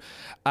show,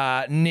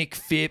 Nick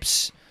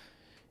Phipps.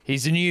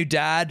 He's a new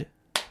dad.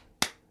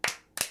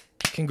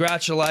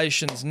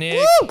 Congratulations,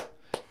 Nick. Woo!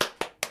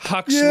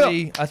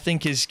 Huxley, I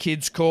think his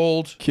kid's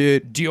called.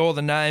 Cute. Dior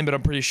the name, but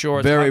I'm pretty sure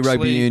it's Very Huxley.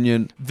 rugby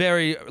union.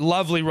 Very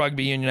lovely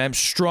rugby union name.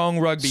 Strong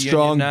rugby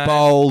Strong, union name.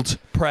 bold.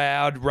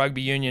 Proud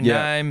rugby union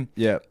Yeah. name.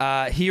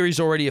 Yeah. Here he's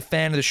already a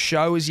fan of the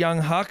show, is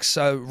young Hux,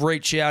 so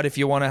reach out if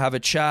you want to have a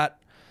chat.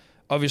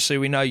 Obviously,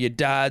 we know your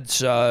dad,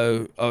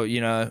 so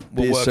you know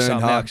we'll Beer work soon,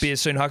 something out. Hux. Beer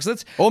soon, Hux.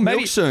 Let's Or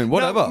milk soon,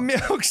 whatever. No,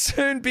 milk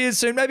soon, beer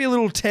soon. Maybe a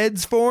little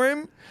Ted's for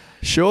him.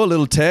 Sure,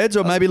 little Teds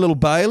or maybe a little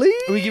Bailey.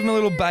 We give him a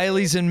little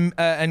Baileys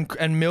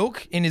and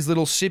milk in his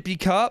little sippy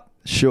cup.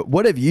 Sure,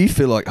 whatever you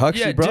feel like,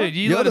 Huxley, Yeah, bro. dude,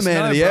 you You're let the us man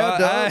know, of the bro. hour,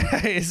 dog.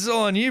 Hey, it's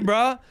all on you,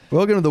 bro.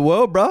 Welcome to the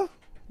world, bro.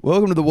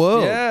 Welcome to the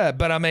world. Yeah,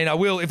 but I mean, I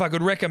will if I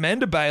could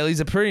recommend a Bailey's.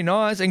 They're pretty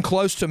nice and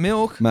close to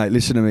milk. Mate,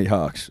 listen to me,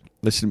 Hux.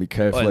 Listen to me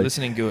carefully. Oh,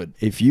 listening good.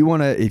 If you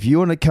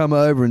wanna come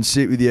over and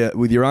sit with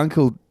your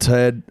Uncle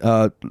Ted,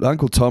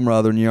 Uncle Tom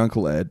rather, and your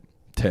Uncle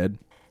Ted,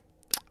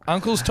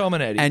 Uncles Tom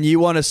and Eddie. and you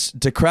want us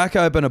to crack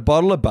open a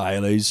bottle of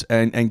Bailey's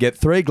and get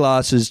 3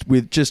 glasses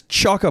with just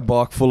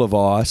chock-a-block full of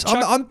ice,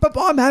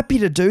 I'm happy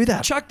to do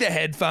that. Chuck the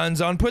headphones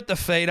on, put the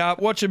feet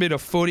up, watch a bit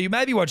of footy,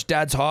 maybe watch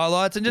Dad's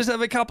highlights, and just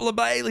have a couple of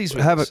Baileys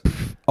with Have us. it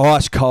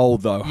ice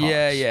cold though. Hux.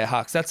 Yeah,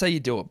 Hux. That's how you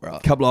do it, bro.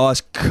 Couple of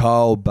ice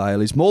cold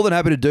Baileys. More than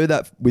happy to do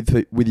that with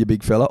your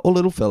big fella or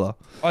little fella.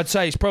 I'd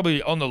say he's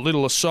probably on the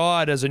littler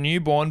side as a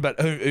newborn, but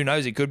who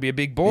knows? He could be a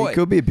big boy. He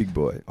could be a big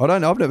boy. I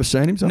don't know. I've never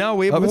seen him. So No,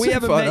 we I haven't seen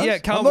met photos.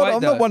 yet. Can't I'm not, wait,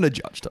 I'm though. not one to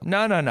judge them.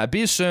 No.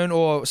 Beer soon,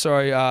 or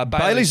sorry,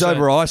 Bailey's soon.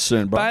 over ice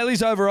soon, bro.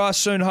 Bailey's over ice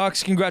soon,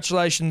 Hux.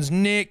 Congratulations,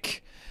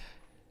 Nick.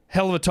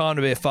 Hell of a time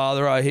to be a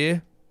father, I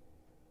hear.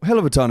 Hell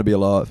of a time to be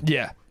alive.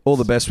 Yeah. All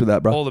the best with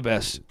that, bro. All the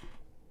best.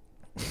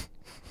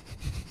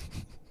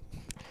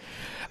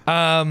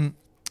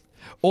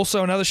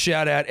 Also, another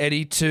shout out,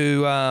 Eddie,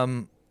 to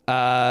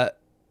punter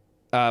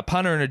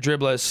and a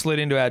dribbler slid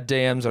into our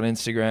DMs on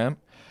Instagram.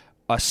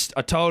 I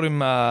told him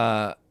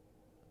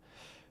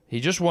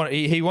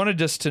he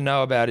wanted us to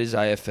know about his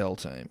AFL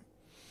team.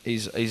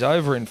 He's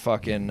over in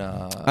fucking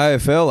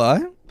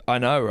AFL, eh? I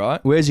know, right?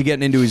 Where's he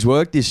getting into his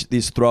work? This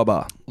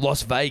throbber.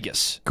 Las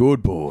Vegas.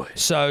 Good boy.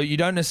 So you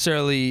don't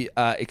necessarily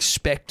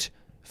expect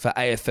for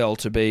AFL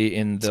to be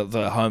in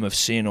the home of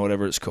sin or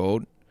whatever it's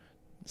called.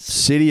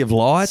 City of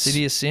Lights.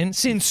 City of Sin?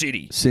 Sin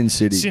City. Sin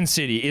City. Sin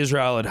City.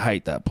 Israel would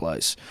hate that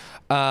place.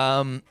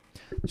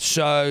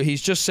 So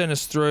he's just sent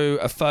us through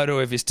a photo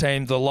of his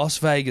team, the Las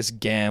Vegas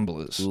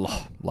Gamblers.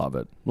 Love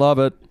it. Love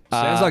it.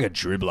 Sounds like a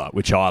dribbler,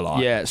 which I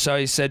like. Yeah, so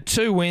he said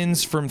 2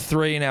 wins from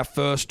 3 in our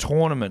first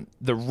tournament,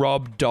 the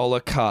Rob Dollar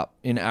Cup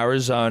in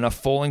Arizona,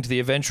 falling to the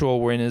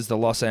eventual winners, the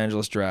Los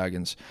Angeles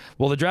Dragons.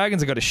 Well, the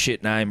Dragons have got a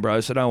shit name, bro,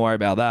 so don't worry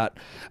about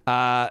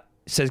that.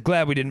 Says,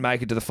 glad we didn't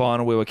make it to the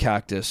final. We were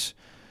Cactus.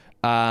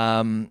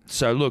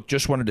 So, look,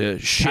 just wanted to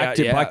shout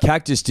you By out.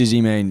 Cactus, does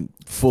he mean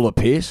full of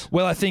piss?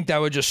 Well, I think they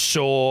were just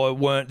sore.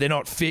 They're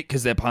not fit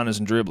because they're punters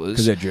and dribblers.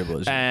 Because they're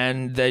dribblers.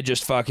 And they're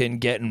just fucking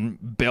getting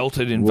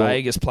belted in Well-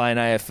 Vegas playing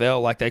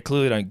AFL. Like, they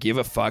clearly don't give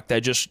a fuck. They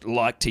just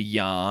like to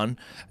yarn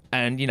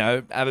and,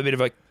 have a bit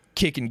of a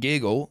kick and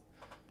giggle.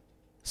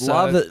 So,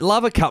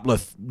 love a couple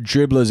of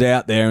dribblers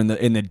out there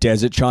in the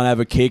desert trying to have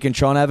a kick and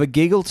trying to have a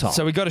giggle time.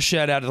 So we got a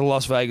shout out to the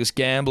Las Vegas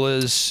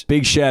Gamblers.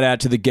 Big shout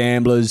out to the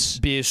gamblers.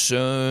 Beer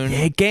soon.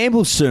 Yeah,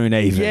 gamble soon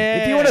even.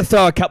 Yeah. If you want to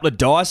throw a couple of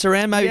dice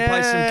around, maybe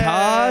play some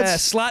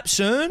cards. Slap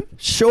soon.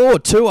 Sure,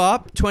 2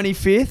 up,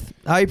 25th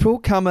April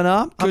coming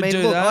up. Could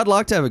do that. I'd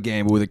like to have a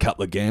gamble with a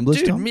couple of gamblers,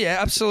 Dude, Tom. yeah,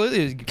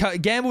 absolutely.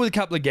 Gamble with a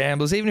couple of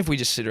gamblers, even if we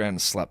just sit around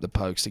and slap the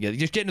pokes together.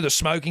 Just get into the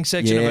smoking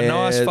section of a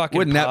nice fucking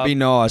wouldn't that pub. be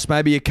nice?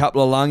 Maybe a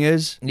couple of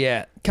lungers.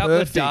 Yeah, couple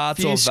of darts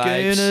few or vapes.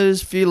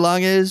 schooners, few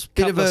lungers,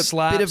 Couple of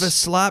slaps. bit of a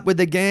slap with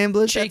the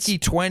gamblers. Cheeky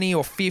 20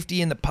 or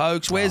 50 in the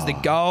pokes. Where's the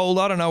gold?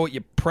 I don't know what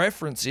your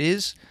preference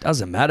is.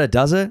 Doesn't matter,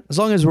 does it? As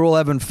long as we're all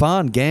having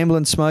fun,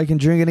 gambling, smoking,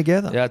 drinking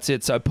together. That's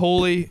it. So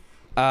Paulie,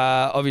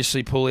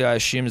 obviously Paulie, I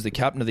assume, is the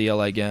captain of the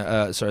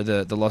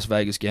the Las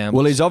Vegas Gamblers.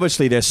 Well, he's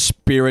obviously their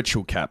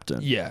spiritual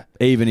captain. Yeah.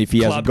 Even if he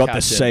Club hasn't got the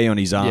captain. C on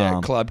his arm.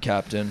 Yeah, club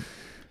captain.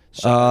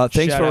 So,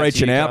 Thanks shout for to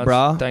reaching you out, guys.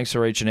 bruh. Thanks for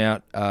reaching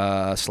out.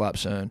 Slap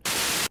soon.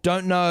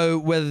 Don't know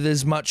whether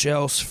there's much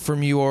else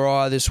from you or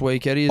I this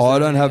week, Eddie. Is I there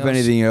don't have else?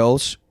 anything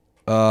else.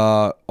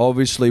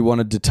 Obviously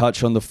wanted to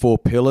touch on the 4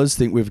 pillars.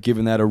 Think we've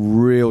given that a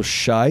real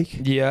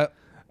shake. Yeah.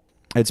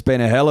 It's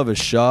been a hell of a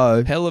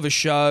show. Hell of a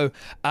show.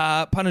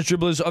 Punters,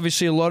 dribblers,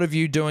 obviously a lot of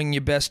you doing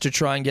your best to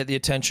try and get the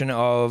attention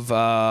of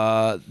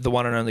the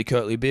one and only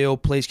Kurtley Beale.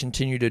 Please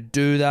continue to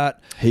do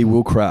that. He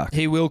will crack.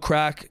 He will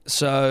crack.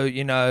 So,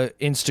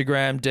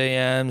 Instagram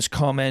DMs,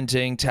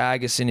 commenting,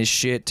 tag us in his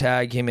shit,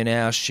 tag him in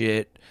our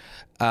shit.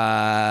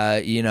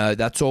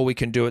 That's all we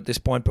can do at this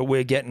point, but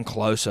we're getting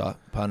closer,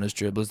 punters,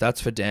 dribblers.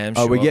 That's for damn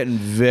sure. Oh, we're getting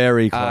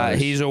very close.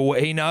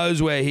 He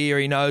knows we're here.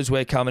 He knows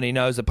we're coming. He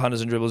knows the punters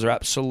and dribblers are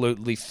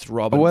absolutely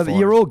throbbing. Well, for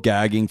you're him. all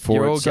gagging for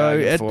You're it. all So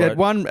gagging at, for at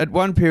it.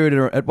 one period,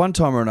 or at one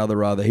time or another,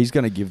 rather, he's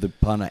going to give the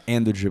punter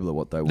and the dribbler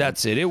what they want.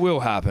 That's it. It will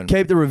happen.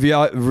 Keep the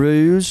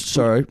reviews.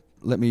 Sorry,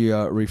 let me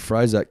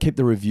rephrase that. Keep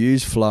the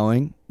reviews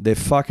flowing. They're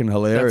fucking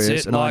hilarious,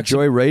 That's it. and I Like,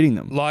 enjoy reading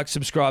them. Like,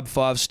 subscribe,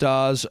 5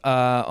 stars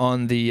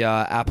on the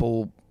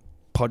Apple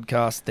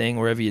podcast thing,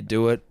 wherever you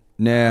do it.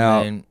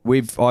 Now I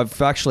mean-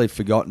 I've actually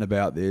forgotten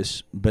about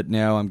this, but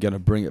now I'm going to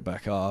bring it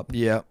back up.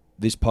 Yeah.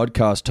 This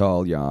podcast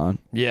tile yarn.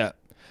 Yeah.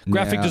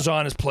 Graphic Now,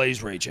 designers,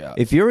 please reach out.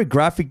 If you're a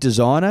graphic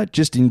designer,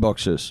 just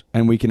inbox us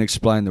and we can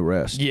explain the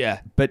rest. Yeah.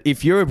 But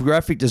if you're a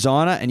graphic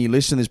designer and you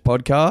listen to this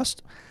podcast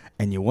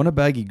and you want a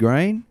baggy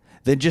green,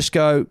 then just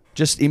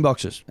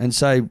inbox us and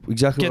say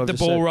exactly Get what the I've just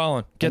ball said.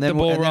 rolling. Get And the then,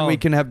 ball and then we rolling.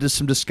 can have just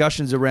some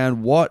discussions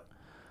around what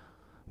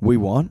we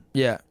want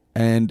Yeah.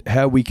 and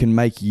how we can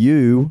make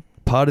you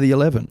part of the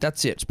 11.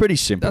 That's it. It's pretty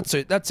simple.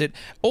 That's it.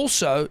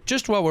 Also,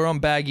 just while we're on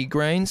baggy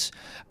greens,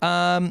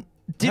 How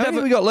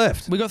many we got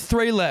left? We got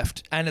 3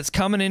 left, and it's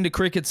coming into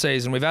cricket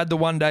season. We've had the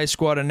one-day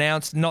squad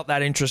announced. Not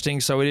that interesting,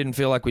 so we didn't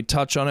feel like we'd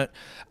touch on it.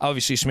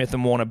 Obviously, Smith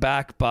and Warner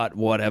back, but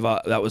whatever.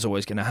 That was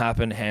always going to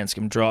happen.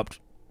 Hanscom dropped.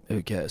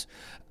 Who cares?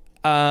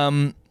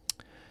 Punter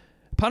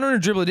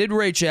and Dribbler did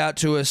reach out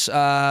to us.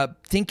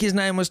 Think his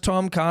name was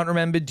Tom. Can't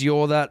remember.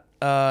 Dior that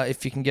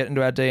if you can get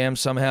into our DM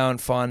somehow and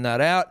find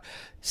that out.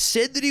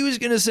 Said that he was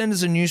going to send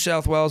us a New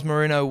South Wales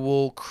merino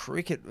wool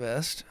cricket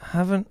vest.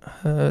 Haven't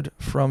heard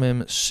from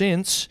him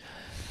since.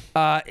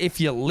 If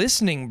you're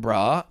listening,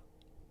 brah,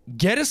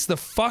 get us the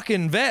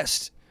fucking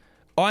vest.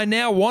 I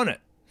now want it.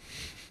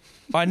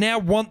 I now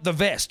want the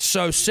vest,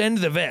 so send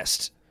the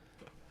vest.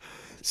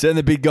 Send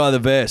the big guy the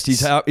vest.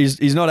 He's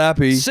not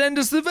happy. Send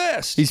us the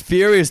vest. He's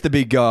furious, the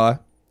big guy.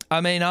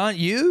 I mean, aren't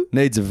you?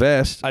 Needs a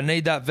vest. I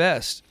need that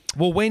vest.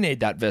 Well, we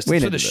need that vest. We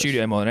It's need for the the vest.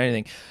 studio more than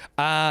anything.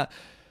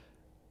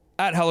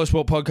 At Hello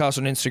Sport Podcast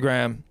on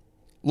Instagram.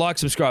 Like,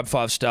 subscribe,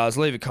 5 stars.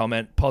 Leave a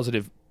comment.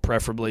 Positive,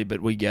 preferably, but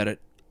we get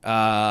it.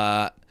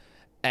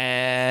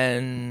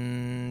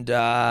 And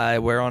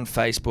we're on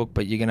Facebook,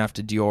 but you're going to have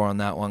to Dior on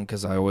that one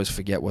because I always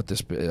forget what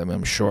this...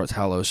 I'm sure it's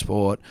Hello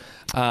Sport.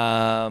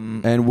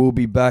 And we'll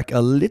be back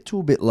a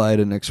little bit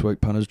later next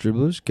week, punters,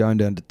 dribblers, going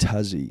down to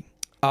Tassie.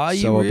 Are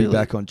you So I'll really? be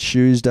back on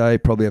Tuesday.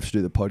 Probably have to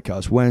do the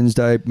podcast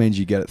Wednesday. Means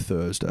you get it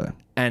Thursday.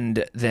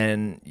 And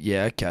then,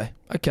 yeah, okay.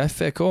 Okay,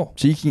 fair call.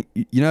 So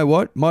you know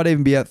what? Might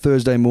even be out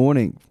Thursday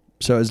morning.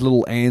 So it's a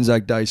little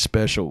Anzac Day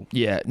special.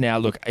 Yeah, now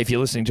look, if you're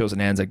listening to us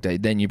on Anzac Day,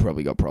 then you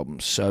probably got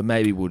problems. So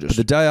maybe we'll But just...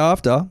 the day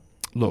after,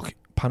 Look,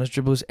 punters,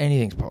 dribblers,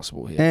 anything's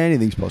possible here.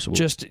 anything's possible.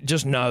 Just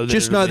know that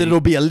Just know that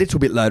it'll be a little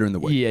bit later in the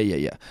week.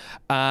 Yeah.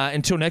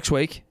 Until next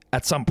week,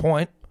 at some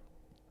point.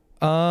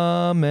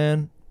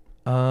 Amen.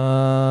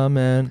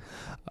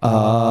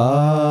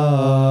 Amen.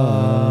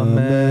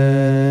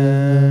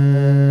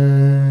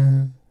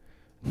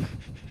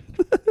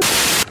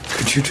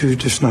 Could you two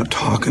just not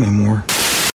talk anymore?